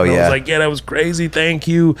 that shit. Oh, and I yeah. was like, yeah, that was crazy. Thank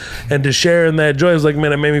you. And to share in that joy, I was like,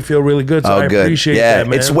 man, it made me feel really good. So I appreciate that,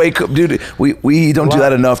 man. It's way cool, dude. We don't do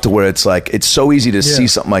that enough to where it's like it's so easy to see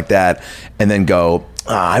something like that and then go,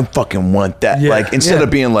 I fucking want that. Yeah. Like instead of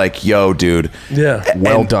being like, yo, dude. Yeah.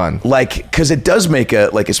 Well done. Like, because it does make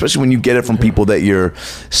especially when you get it from people that you're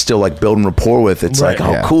still like building rapport with. It's Right. like,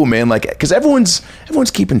 oh, Yeah. cool, man. Like, because everyone's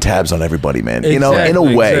keeping tabs on everybody, man. You know, in a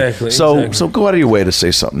Exactly, way. exactly, so exactly. go out of your way to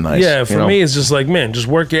say something nice. Yeah, you for know? me, it's just like, man, just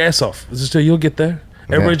work your ass off. It's just you'll get there.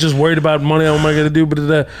 Everybody's just worried about money. What am I going to do?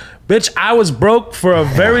 But bitch, I was broke for a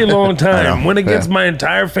very long time. Went against my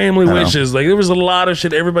entire family wishes. Like there was a lot of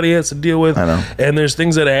shit everybody has to deal with. I know. And there's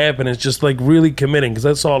things that happen. It's just like really committing because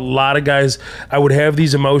I saw a lot of guys. I would have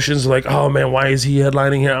these emotions like, oh man, why is he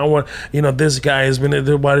headlining here? I want, this guy has been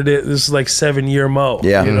there. Why did it? This is like 7-year Mo.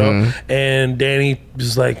 Yeah. you know. And Danny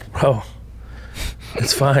was like, bro.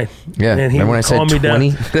 It's fine. Yeah. And he Remember when would I said calm me 20?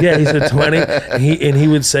 down. Yeah, he said 20. And he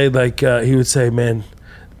would say man,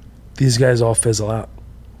 these guys all fizzle out.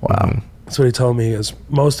 Wow. That's what he told me. He goes,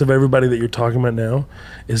 most of everybody that you're talking about now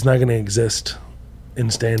is not going to exist in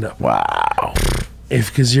stand up. Wow.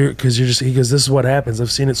 Because you're just, he goes, this is what happens. I've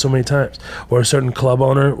seen it so many times. Or a certain club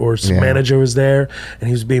owner or some manager was there and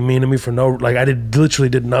he was being mean to me for I literally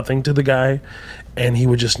did nothing to the guy, and he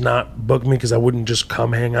would just not book me because I wouldn't just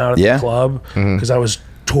come hang out at Yeah. the club because I was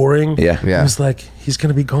touring. Yeah. Yeah. He was like, he's going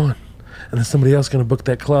to be gone. And then somebody else going to book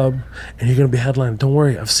that club and you're going to be headlining. Don't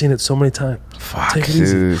worry. I've seen it so many times. Fuck, Take it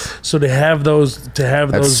easy. dude. So to have those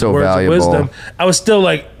so words valuable. of wisdom, I was still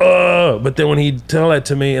like, but then when he'd tell that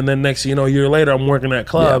to me, and then next, a year later, I'm working that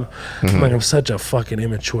club. I'm like, I'm such a fucking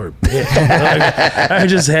immature bitch. I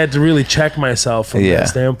just had to really check myself from Yeah. that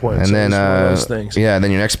standpoint. And So then, it's one of those things. and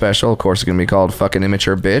then your next special, of course, is going to be called "Fucking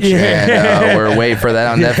Immature Bitch," Yeah. and we're waiting for that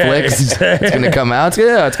on Netflix. exactly. It's going to come out. It's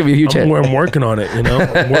going to be a huge hit. I'm working on it.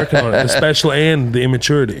 I'm working on it, the special and the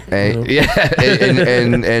immaturity. Hey, you know? yeah,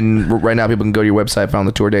 and right now people can go to your website, find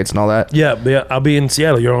the tour dates and all that. Yeah, I'll be in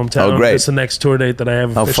Seattle, your hometown. Oh, great. That's the next tour date that I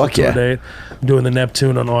have. Oh, Official fuck tour yeah. date. I'm doing the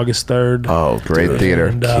Neptune on August 3rd. Oh, Great theater.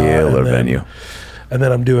 Killer and then- venue. And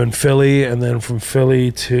then I'm doing Philly, and then from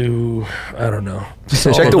Philly to I don't know.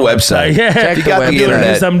 Check the website. Yeah, If you got the I'm doing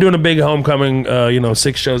internet. this. I'm doing a big homecoming.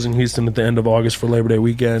 6 shows in Houston at the end of August for Labor Day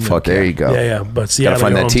weekend. Fuck There you go. Yeah. But Seattle,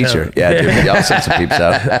 Gotta find your that hometown. teacher. Yeah, dude. Y'all send some peeps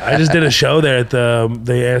out. I just did a show there at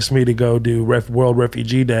they asked me to go do World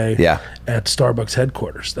Refugee Day. Yeah. At Starbucks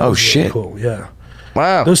headquarters. That Oh, was really shit. Cool. Yeah.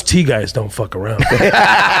 Wow. Those tea guys don't fuck around. Good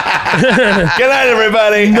night,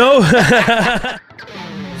 everybody. No.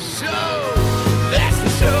 That's the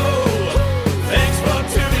show. Thanks for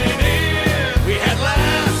tuning in. We had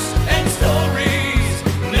laughs and stories.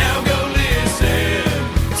 Now go listen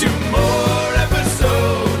to more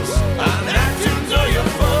episodes on iTunes or your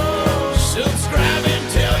phone. Subscribe and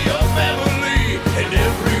tell your family and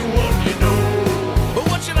everyone you know. But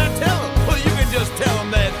what should I tell them? Well, you can just tell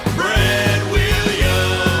them that Brad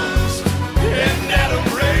Williams and Adam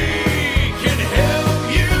Ray can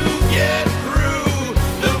help you get through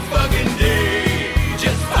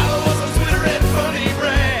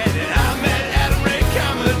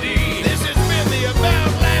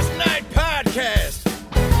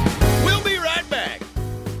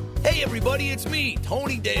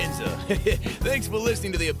Thanks for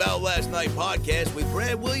listening to the About Last Night podcast with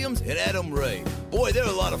Brad Williams and Adam Ray. Boy, they're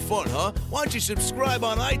a lot of fun, huh? Why don't you subscribe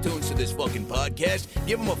on iTunes to this fucking podcast,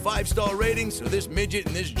 give them a 5-star rating so this midget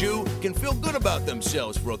and this Jew can feel good about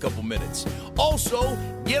themselves for a couple minutes. Also,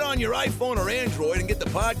 get on your iPhone or Android and get the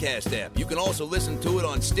podcast app. You can also listen to it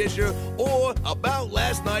on Stitcher or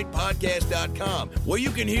AboutLastNightPodcast.com, where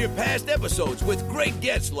you can hear past episodes with great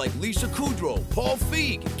guests like Lisa Kudrow, Paul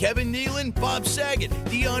Feig, Kevin Nealon, Bob Saget,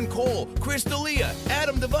 Dion Cole, Chris D'Elia,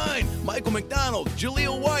 Adam Devine, Michael McDonald,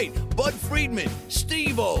 Jaleel White, Bud Friedman,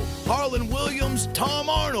 Steve-O, Harlan Williams, Tom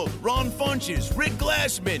Arnold, Ron Funches, Rick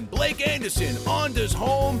Glassman, Blake Anderson, Anders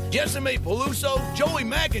Holm, Jessime Peluso, Joey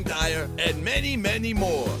McIntyre, and many, many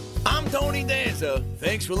more. I'm Tony Danza.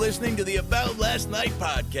 Thanks for listening to the About Last Night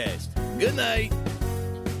podcast. Good night.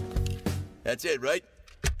 That's it, right?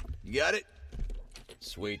 You got it?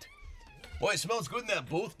 Sweet. Boy, it smells good in that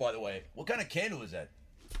booth, by the way. What kind of candle is that?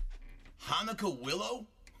 Hanukkah willow?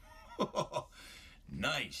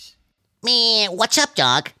 Nice. Man, what's up,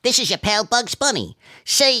 dog? This is your pal Bugs Bunny.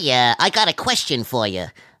 Say, I got a question for you.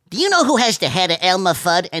 Do you know who has the head of Elmer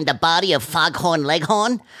Fudd and the body of Foghorn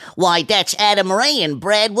Leghorn? Why, that's Adam Ray and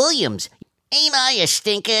Brad Williams. Ain't I a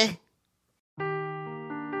stinker?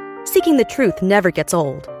 Seeking the truth never gets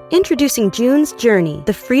old. Introducing June's Journey,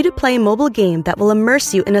 the free-to-play mobile game that will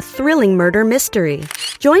immerse you in a thrilling murder mystery.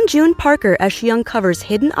 Join June Parker as she uncovers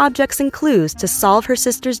hidden objects and clues to solve her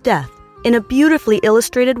sister's death in a beautifully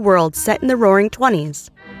illustrated world set in the Roaring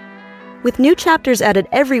 '20s. With new chapters added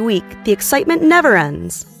every week, the excitement never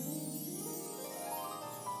ends.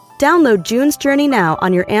 Download June's Journey now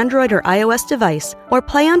on your Android or iOS device or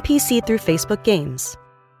play on PC through Facebook Games.